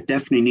Ireland, then it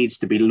definitely needs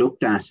to be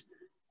looked at.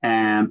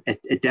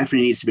 It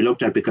definitely needs to be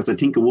looked at, because I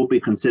think it would be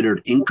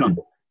considered income.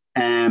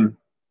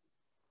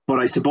 But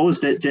I suppose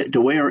that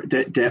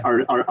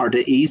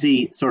the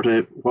easy sort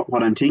of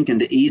what I'm thinking,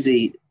 the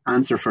easy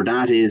answer for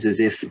that is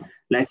if,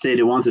 let's say,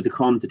 they wanted to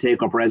come to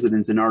take up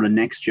residence in Ireland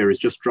next year, is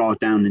just draw it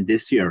down in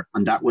this year,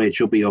 and that way it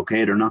should be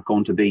okay. They're not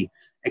going to be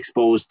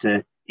exposed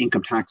to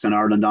income tax in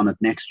Ireland on it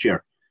next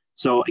year.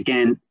 So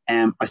again,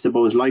 I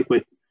suppose, like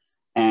with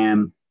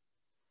the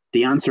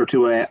answer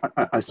to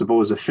I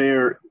suppose a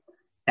fair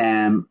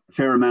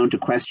amount of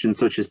questions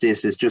such as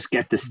this is just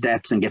get the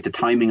steps and get the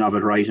timing of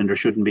it right, and there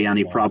shouldn't be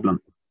any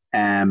problem.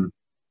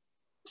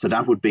 So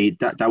that would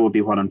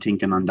be what I'm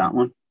thinking on that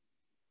one.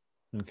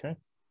 Okay,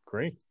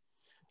 great.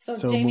 So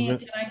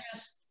Damien,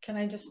 can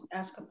I just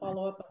ask a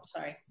follow-up? I'm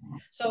sorry.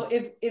 So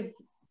if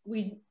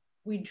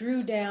we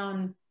drew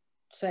down,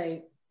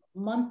 say,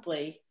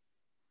 monthly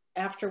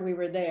after we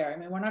were there, I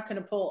mean, we're not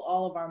going to pull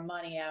all of our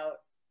money out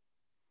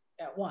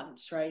at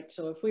once, right?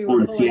 So if we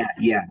were pulling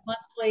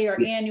monthly or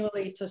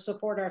annually to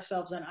support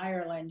ourselves in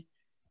Ireland,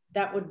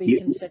 that would be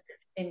considered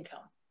income.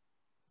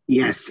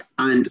 Yes,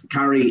 and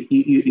Carrie,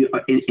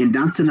 in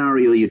that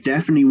scenario, it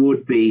definitely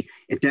would be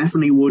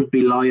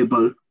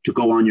liable to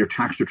go on your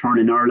tax return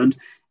in Ireland.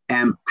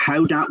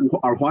 How that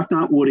or what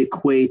that would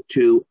equate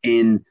to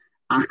in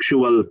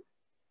actual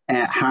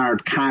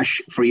hard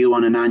cash for you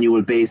on an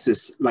annual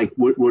basis, like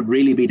would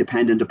really be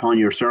dependent upon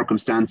your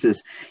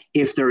circumstances.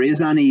 If there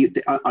is any,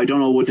 I don't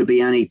know, would there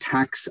be any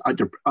tax on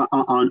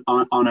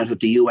it at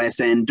the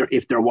US end?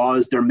 If there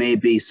was, there may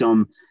be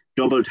some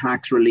double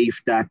tax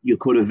relief that you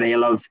could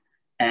avail of.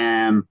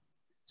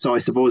 So I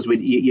suppose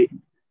we'd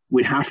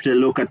have to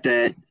look at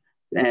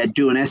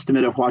do an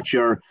estimate of what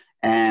your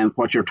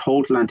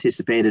total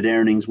anticipated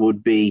earnings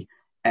would be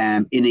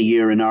in a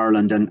year in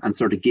Ireland, and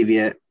sort of give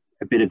you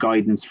a bit of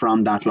guidance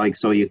from that, like,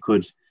 so you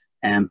could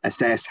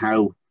assess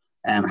how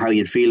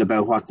you'd feel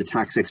about what the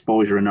tax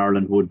exposure in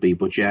Ireland would be.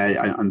 But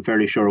yeah, I'm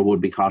fairly sure it would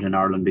be caught in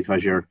Ireland,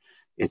 because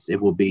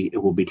it will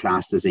be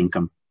classed as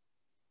income.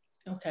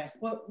 Okay,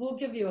 well, we'll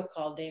give you a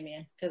call,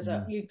 Damien, because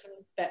you can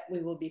bet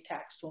we will be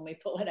taxed when we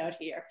pull it out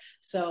here.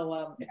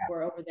 So if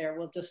we're over there,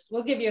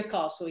 we'll give you a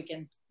call so we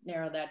can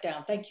narrow that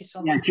down. Thank you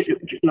so much.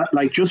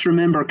 Like, just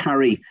remember,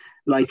 Carrie,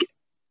 like,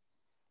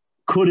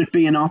 could it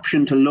be an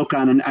option to look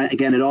at? And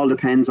again, it all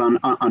depends on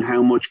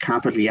how much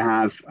capital you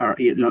have, or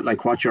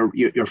like what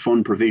your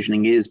fund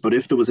provisioning is. But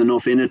if there was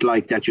enough in it,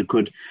 like that, you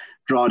could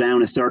draw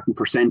down a certain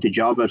percentage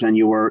of it, and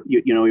you were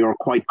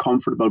quite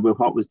comfortable with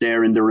what was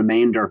there in the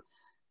remainder.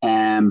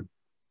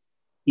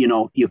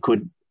 You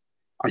could,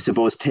 I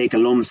suppose, take a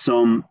lump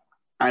sum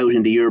out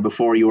in the year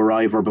before you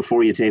arrive, or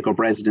before you take up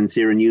residence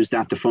here, and use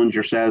that to fund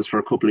yourselves for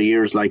a couple of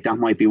years. Like, that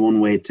might be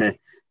one way to.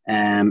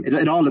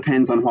 It all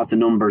depends on what the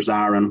numbers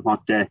are and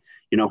what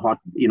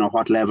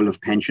level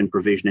of pension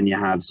provisioning you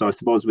have. So I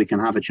suppose we can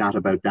have a chat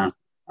about that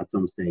at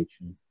some stage.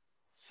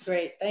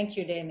 Great, thank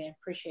you, Damien.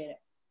 Appreciate it.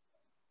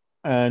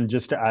 And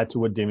just to add to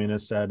what Damien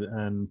has said,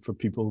 and for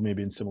people who may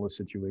be in similar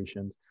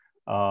situations,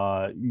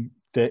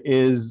 there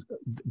is,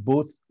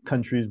 both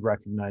countries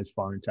recognize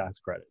foreign tax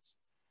credits.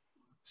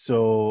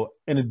 So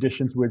in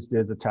addition to which,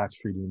 there's a tax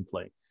treaty in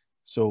play.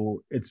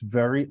 So it's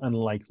very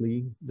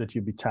unlikely that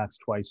you'd be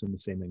taxed twice on the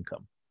same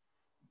income,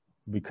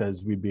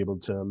 because we'd be able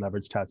to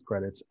leverage tax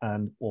credits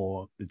and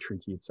or the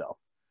treaty itself.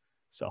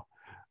 So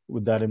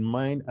with that in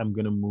mind, I'm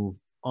going to move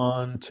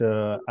on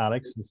to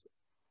Alex.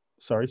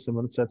 Sorry,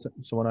 someone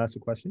asked a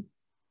question?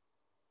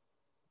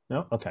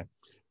 No? Okay.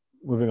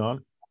 Moving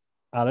on.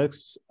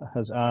 Alex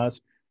has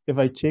asked, if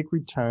I take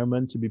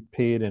retirement to be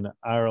paid in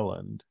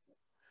Ireland,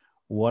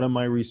 what are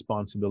my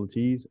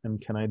responsibilities,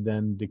 and can I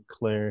then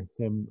declare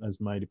him as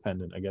my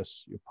dependent? I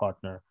guess your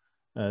partner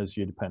as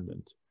your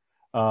dependent.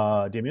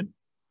 Damien?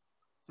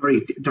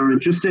 Sorry, Darren,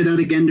 just say that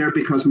again there,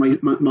 because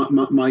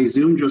my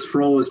Zoom just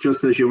froze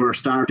just as you were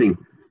starting.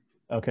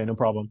 Okay, no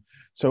problem.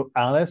 So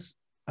Alice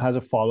has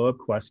a follow-up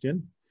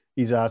question.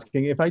 He's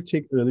asking, if I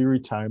take early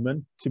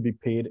retirement to be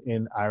paid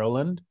in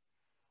Ireland,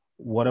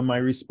 what are my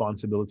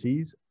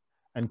responsibilities?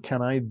 And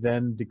can I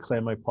then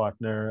declare my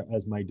partner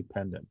as my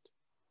dependent?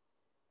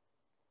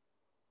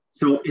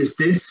 So is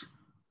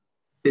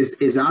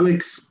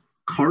Alex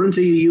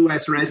currently a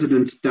US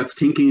resident that's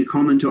thinking of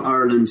coming to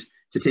Ireland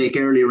to take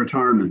early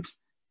retirement?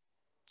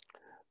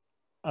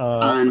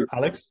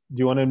 Alex, do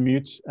you want to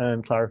mute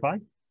and clarify,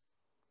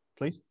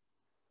 please?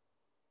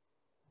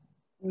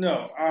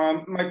 No,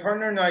 my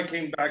partner and I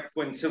came back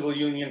when civil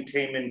union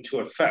came into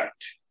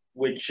effect,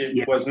 which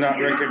was not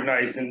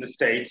recognized in the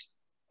States.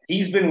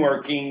 He's been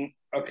working,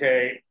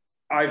 okay,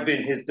 I've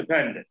been his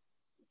dependent.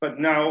 But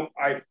now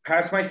I've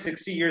passed my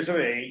 60 years of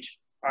age.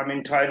 I'm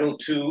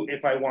entitled to,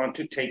 if I want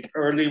to, take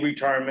early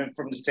retirement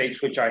from the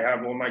States, which I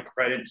have all my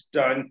credits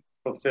done,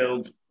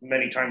 fulfilled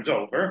many times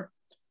over.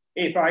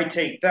 If I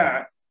take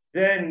that,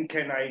 then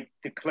can I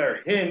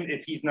declare him,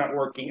 if he's not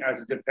working,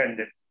 as a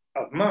dependent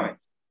of mine?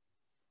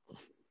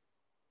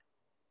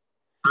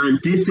 And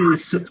this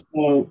is,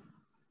 well,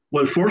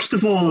 first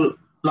of all,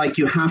 like,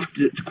 you have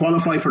to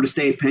qualify for the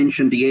state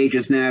pension. The age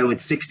is now,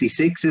 it's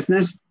 66,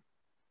 isn't it?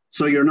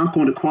 So you're not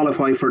going to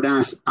qualify for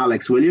that,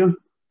 Alex, will you?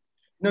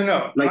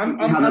 No. Like,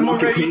 I'm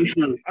already,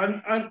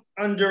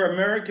 under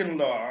American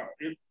law,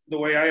 the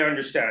way I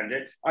understand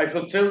it, I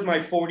fulfilled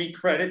my 40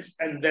 credits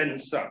and then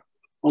some.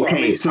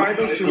 Okay, so I'm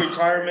entitled to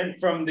retirement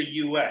from the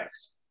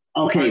U.S.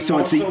 Okay, I'm so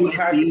it's a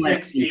past US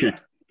 60. pension.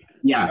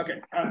 Yeah.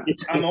 Okay,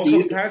 I'm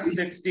also past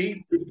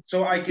 60,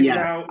 so I can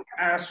now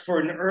ask for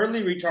an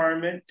early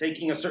retirement,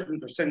 taking a certain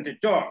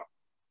percentage off.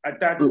 At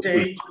that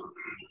stage,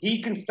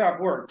 he can stop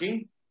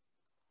working.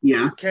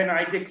 Yeah. Can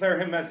I declare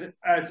him as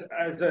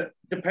a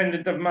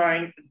dependent of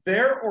mine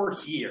there or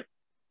here?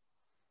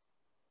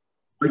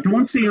 I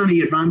don't see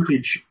any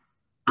advantage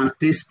at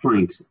this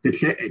point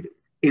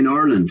in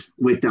Ireland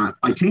with that.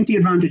 I think the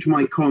advantage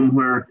might come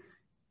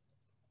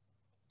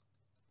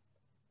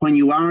when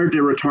you are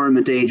the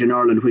retirement age in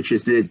Ireland, which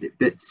is the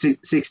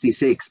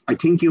 66, I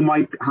think you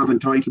might have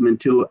entitlement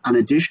to an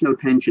additional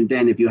pension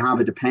then if you have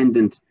a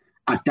dependent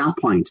at that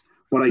point.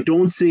 But I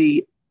don't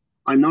see,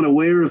 I'm not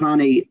aware of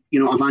any,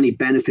 of any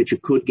benefit you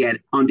could get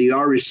on the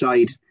Irish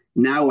side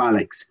now,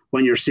 Alex,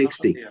 when you're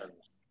 60.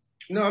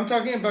 No, I'm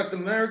talking about the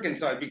American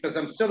side, because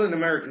I'm still an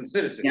American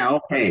citizen. Yeah,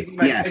 okay.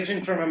 My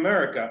pension from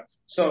America.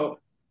 So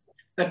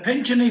the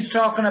pension he's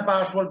talking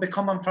about will be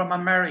coming from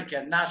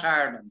America, not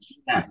Ireland.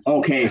 Yeah.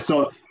 Okay.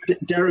 So,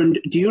 Darren,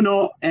 do you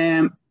know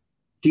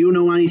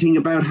anything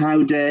about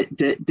how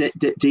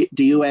the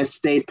US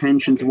state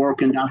pensions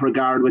work in that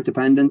regard with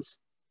dependents?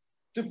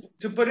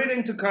 To put it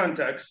into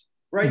context,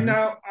 right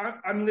now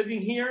I'm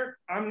living here.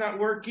 I'm not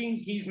working.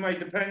 He's my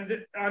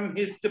dependent. I'm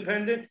his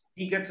dependent.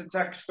 He gets a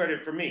tax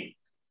credit for me.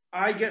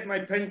 I get my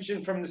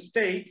pension from the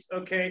States.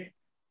 Okay,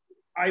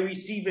 I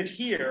receive it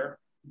here,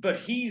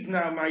 but he's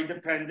now my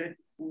dependent.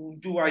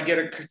 Do I get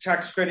a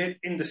tax credit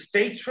in the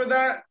States for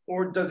that,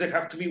 or does it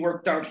have to be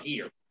worked out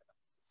here?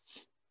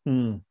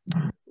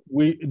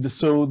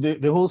 So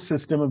the whole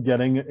system of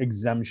getting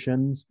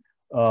exemptions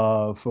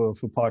for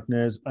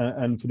partners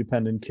and for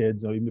dependent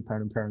kids or even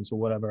dependent parents or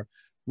whatever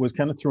was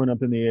kind of thrown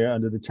up in the air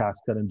under the Tax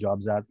Cut and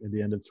Jobs Act at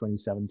the end of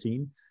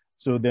 2017.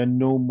 So there are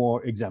no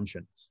more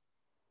exemptions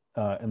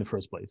in the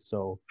first place.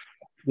 So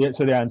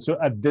the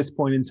answer at this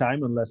point in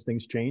time, unless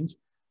things change,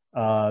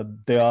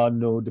 there are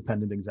no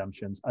dependent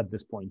exemptions at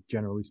this point,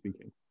 generally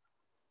speaking,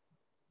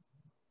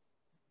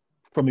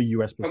 from a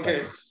U.S.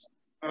 perspective.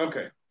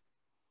 Okay.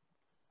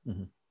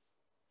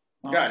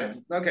 Got it.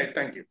 Okay,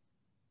 thank you.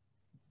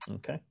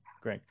 Okay,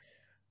 great.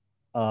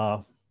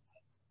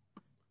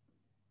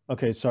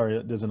 Okay,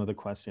 sorry, there's another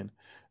question.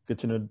 Good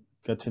to know,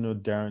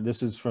 Darren.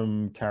 This is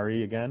from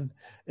Carrie again.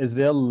 Is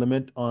there a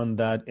limit on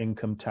that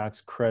income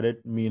tax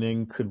credit?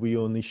 Meaning, could we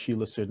only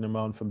shield a certain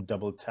amount from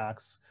double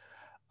tax?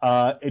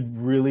 It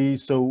really,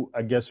 so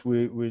I guess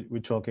we're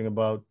talking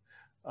about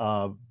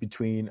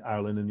between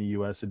Ireland and the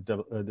US,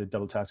 the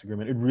double tax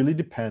agreement. It really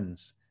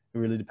depends. It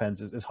really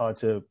depends. It's hard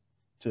to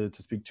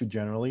speak too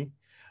generally,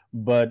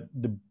 but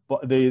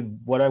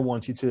what I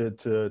want you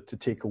to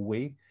take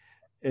away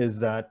is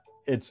that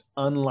it's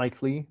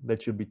unlikely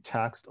that you'll be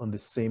taxed on the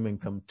same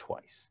income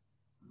twice.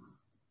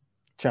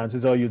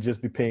 chances are you'll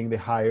just be paying the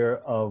higher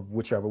of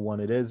whichever one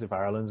it is. If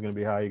Ireland's going to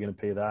be higher, you're going to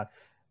pay that.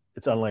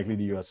 It's unlikely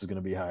the US is going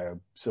to be higher.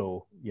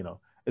 So, you know,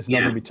 it's not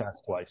going to be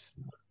taxed twice.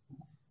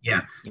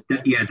 Yeah,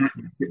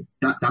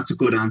 that's a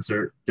good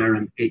answer,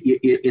 Darren.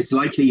 It's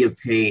likely you'll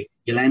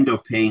end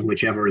up paying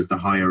whichever is the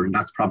higher, and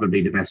that's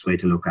probably the best way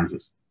to look at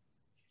it.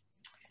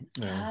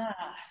 Yeah.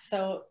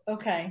 So,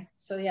 okay.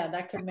 So yeah,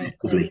 that could make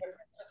a difference.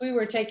 If we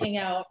were taking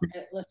out,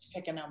 let's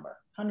pick a number,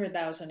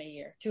 100,000 a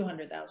year,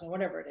 200,000,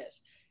 whatever it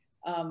is,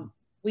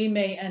 we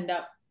may end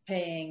up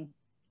paying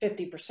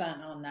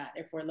 50% on that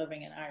if we're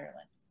living in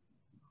Ireland.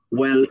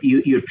 Well,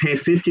 you'd pay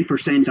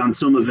 50% on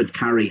some of it,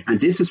 Carrie, and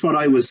this is what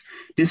I was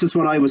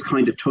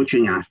kind of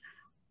touching at.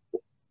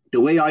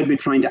 The way I'd be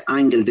trying to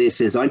angle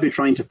this is I'd be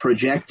trying to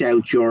project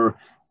out your,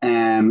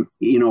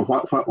 you know,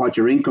 what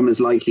your income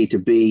is likely to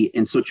be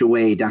in such a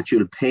way that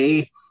you'll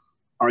pay,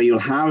 or you'll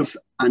have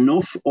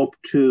enough up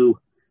to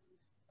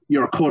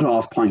your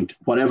cutoff point,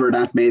 whatever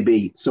that may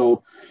be.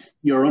 So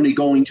you're only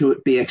going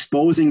to be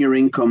exposing your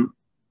income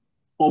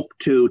up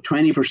to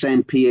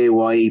 20%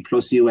 PAYE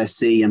plus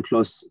USC and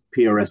plus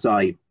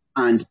PRSI.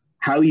 And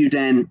how you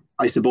then,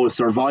 I suppose,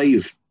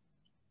 survive,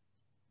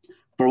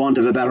 for want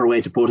of a better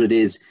way to put it,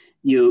 is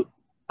you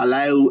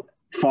allow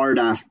for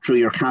that through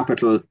your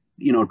capital,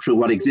 you know, through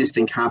what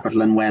existing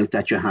capital and wealth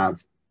that you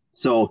have.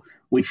 So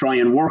we try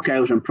and work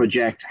out and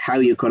project how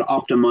you could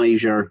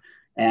optimize your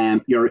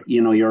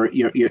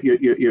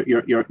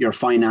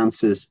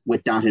finances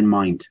with that in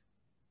mind,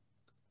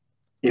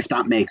 if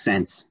that makes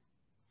sense.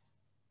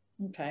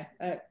 Okay,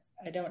 I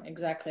don't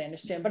exactly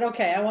understand, but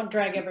okay, I won't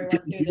drag everyone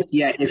through this.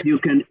 Yeah, if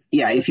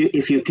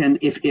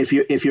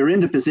you're in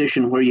the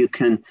position where you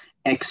can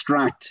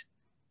extract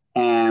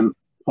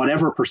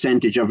whatever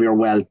percentage of your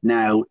wealth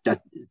now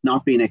that is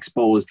not being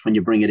exposed when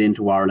you bring it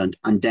into Ireland,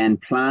 and then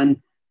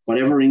plan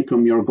whatever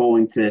income you're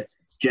going to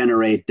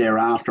generate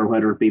thereafter,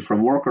 whether it be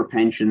from work or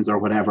pensions or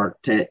whatever,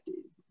 to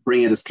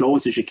bring it as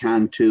close as you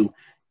can to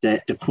the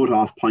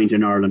cut-off point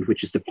in Ireland,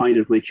 which is the point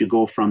at which you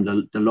go from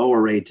the lower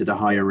rate to the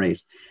higher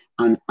rate.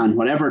 And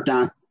whatever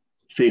that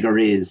figure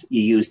is,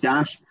 you use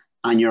that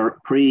and your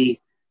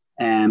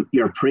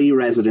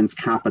pre-residence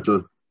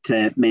capital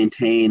to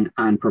maintain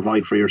and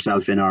provide for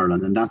yourself in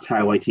Ireland. And that's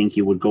how I think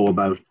you would go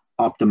about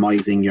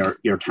optimizing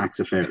your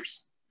tax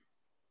affairs.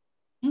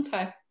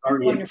 Okay.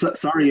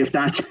 Sorry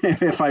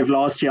if I've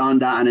lost you on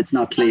that and it's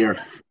not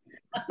clear.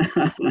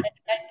 I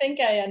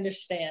think I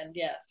understand,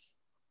 yes.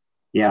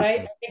 Yeah. But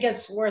I think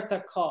it's worth a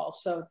call.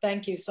 So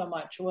thank you so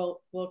much.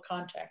 We'll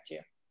contact you.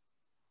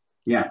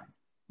 Yeah.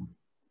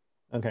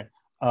 Okay.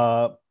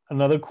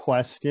 Another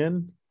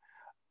question.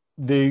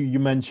 You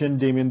mentioned,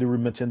 Damien, the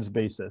remittance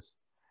basis.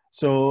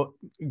 So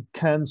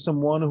can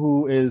someone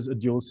who is a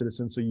dual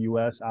citizen, so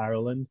US,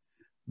 Ireland,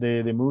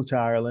 they move to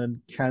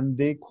Ireland, can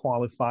they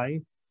qualify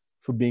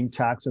for being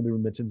taxed on the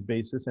remittance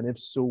basis? And if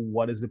so,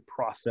 what is the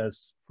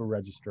process for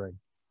registering?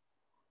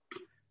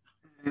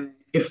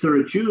 If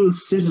they're a dual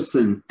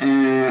citizen,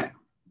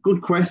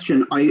 good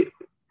question.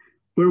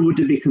 Where would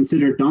they be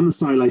considered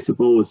domicile, I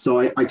suppose? So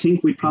I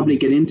think we'd probably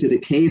get into the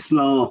case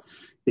law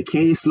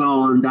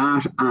on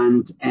that,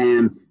 and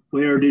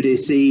where do they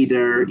see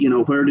their,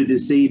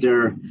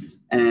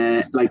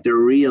 like their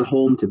real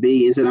home to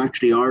be? Is it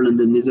actually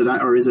Ireland, and is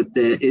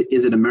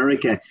it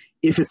America?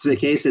 If it's the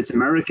case it's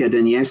America,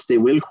 then yes, they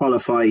will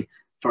qualify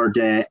for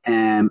the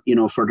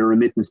for the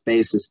remittance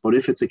basis. But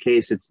if it's a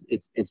case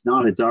it's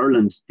not, it's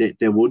Ireland,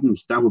 they wouldn't.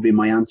 That would be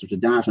my answer to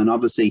that. And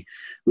obviously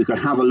we could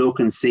have a look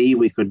and see,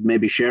 we could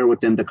maybe share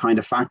with them the kind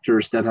of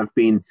factors that have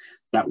been,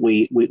 that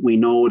we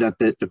know that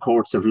the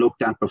courts have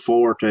looked at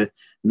before to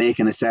make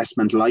an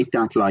assessment like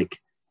that.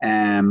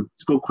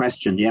 It's a good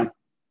question. Yeah.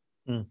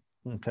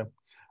 Okay.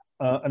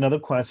 Another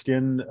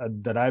question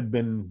that I've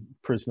been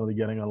personally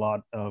getting a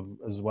lot of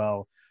as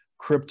well,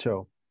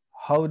 crypto.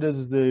 How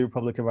does the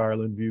Republic of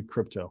Ireland view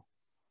crypto?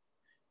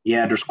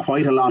 Yeah, there's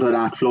quite a lot of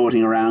that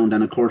floating around.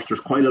 And of course, there's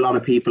quite a lot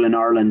of people in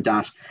Ireland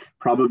that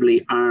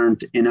probably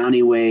aren't in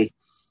any way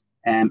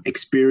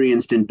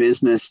experienced in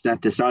business, that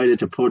decided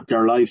to put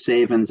their life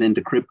savings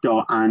into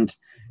crypto and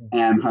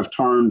have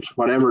turned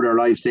whatever their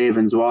life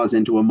savings was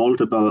into a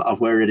multiple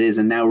of where it is,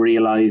 and now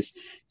realize.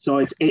 So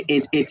it's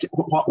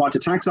what the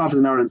tax office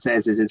in Ireland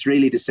says is it's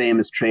really the same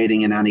as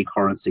trading in any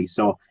currency.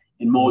 So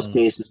in most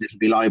cases, it'll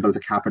be liable to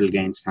capital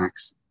gains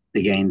tax,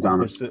 the gains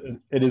on it. So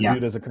it is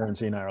viewed as a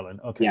currency in Ireland.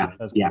 Okay. Yeah.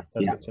 That's good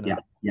to know.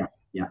 Yeah.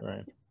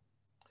 Right.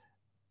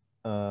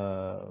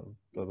 Blah,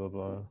 blah,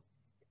 blah.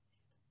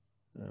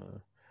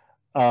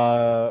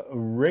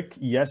 Rick,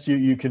 yes,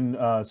 you can.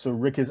 So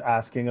Rick is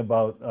asking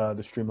about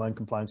the streamlined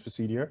compliance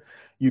procedure.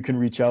 You can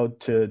reach out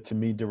to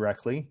me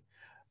directly.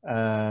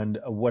 And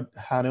what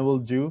Hannah will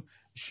do,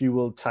 she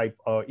will type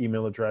our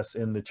email address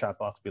in the chat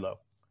box below.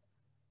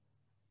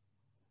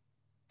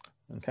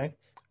 Okay.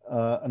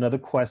 Another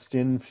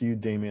question for you,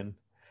 Damien.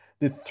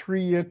 The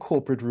 3-year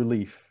corporate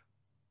relief,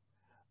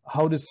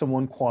 how does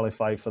someone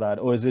qualify for that?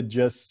 Or is it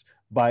just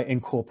by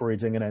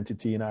incorporating an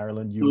entity in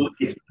Ireland?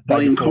 It's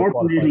by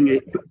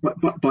incorporating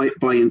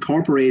by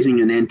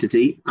incorporating an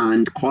entity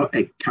and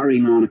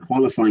carrying on a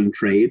qualifying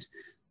trade.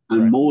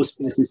 And most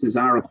businesses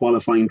are a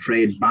qualifying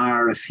trade,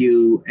 bar a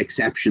few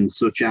exceptions,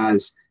 such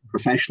as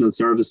professional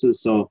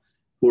services. So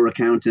poor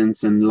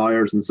accountants and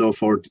lawyers and so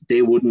forth,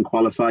 they wouldn't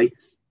qualify.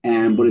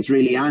 But it's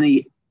really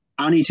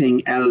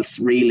anything else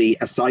really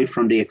aside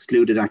from the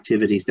excluded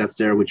activities that's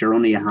there, which are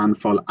only a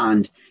handful.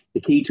 And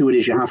the key to it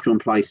is you have to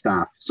employ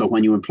staff. So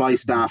when you employ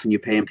staff and you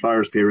pay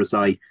employers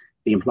PRSI,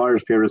 the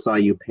employer's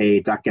PRSI you pay,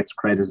 that gets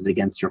credited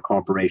against your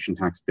corporation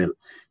tax bill.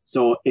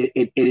 So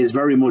it is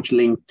very much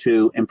linked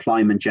to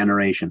employment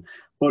generation.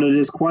 But it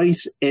is quite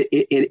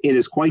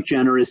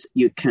generous.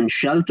 You can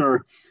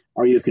shelter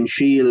or you can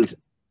shield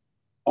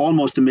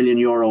almost €1 million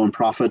in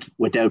profit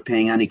without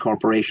paying any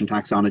corporation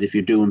tax on it if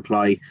you do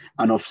employ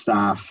enough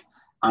staff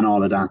and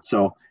all of that.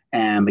 So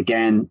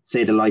again,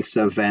 say the likes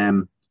of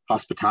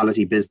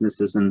hospitality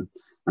businesses and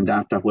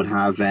that would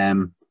have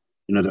that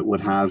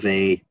would have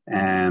a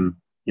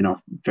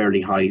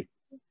fairly high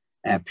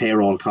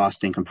payroll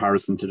cost in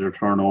comparison to their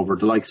turnover.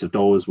 The likes of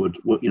those would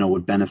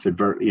benefit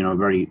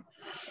very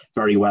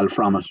well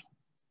from it.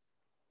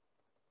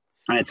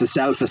 And it's a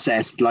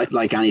self-assessed,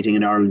 like anything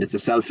in Ireland, it's a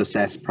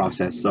self-assessed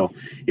process. So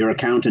your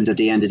accountant at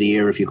the end of the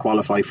year, if you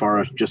qualify for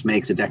it, just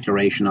makes a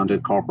declaration on the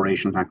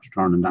corporation tax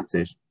return and that's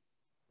it.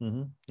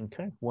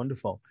 Okay,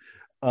 wonderful.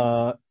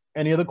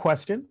 Any other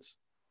questions?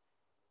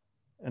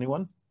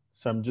 Anyone?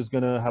 So I'm just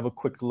going to have a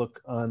quick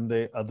look on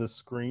the other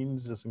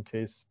screens just in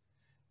case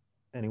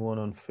anyone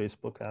on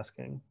Facebook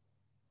asking.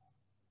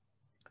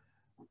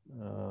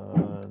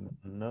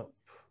 Nope.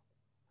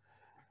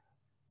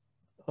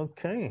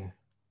 Okay.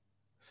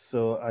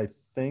 So I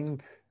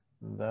think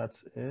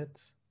that's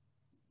it.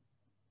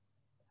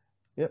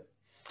 Yep.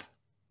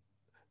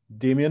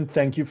 Damien,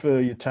 thank you for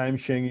your time,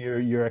 sharing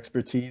your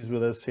expertise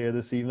with us here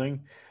this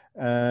evening.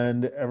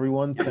 And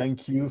everyone,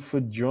 thank you for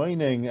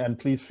joining. And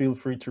please feel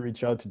free to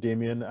reach out to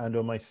Damien and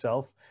or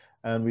myself,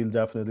 and we'll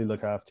definitely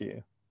look after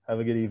you. Have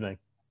a good evening.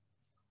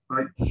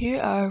 Bye. Here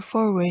are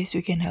 4 ways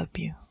we can help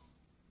you.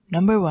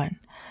 Number 1.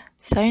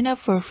 Sign up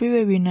for free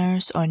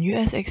webinars on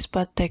US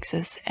expat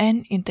taxes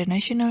and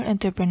international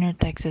entrepreneur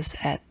taxes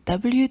at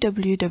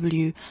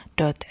www.htj.tax.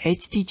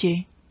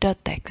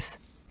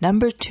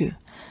 Number 2.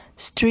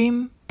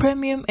 Stream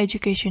premium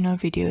educational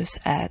videos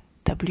at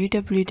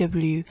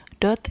www.htj.tax.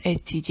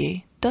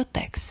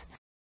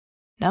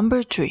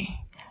 Number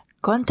 3.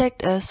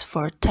 Contact us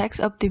for tax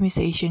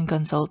optimization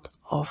consult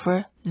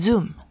over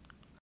Zoom.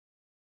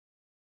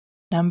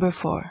 Number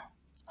 4.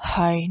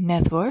 High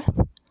net worth.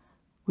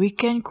 We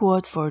can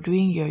quote for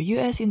doing your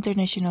US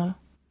international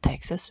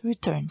taxes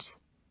returns.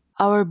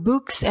 Our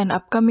books and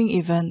upcoming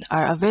event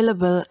are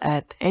available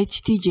at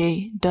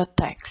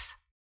htj.tax.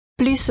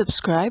 Please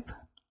subscribe,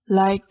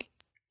 like,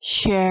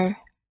 share,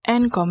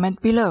 and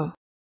comment below.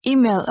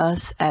 Email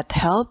us at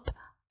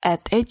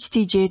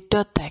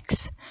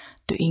help@htj.tax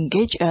to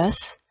engage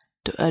us,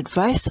 to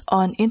advise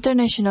on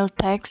international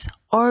tax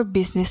or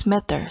business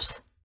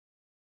matters.